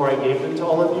before I gave them to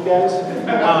all of you guys.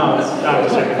 No, I'm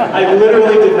just joking. I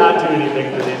literally did not do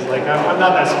anything for these. Like, I'm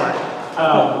not that smart.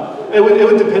 It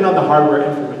would depend on the hardware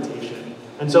implementation.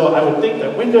 And so I would think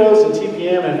that Windows and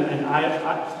TPM and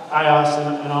iOS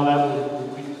and all that would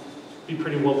be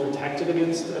pretty well protected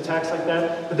against attacks like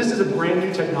that. But this is a brand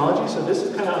new technology, so this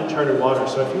is kind of uncharted water.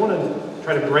 So if you want to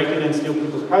try to break in and steal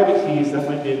people's private keys, that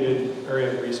might be a good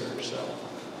area of research. So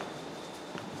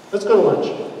let's go to lunch.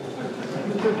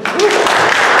 I'll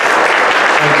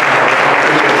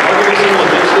give you some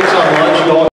logistics on lunch.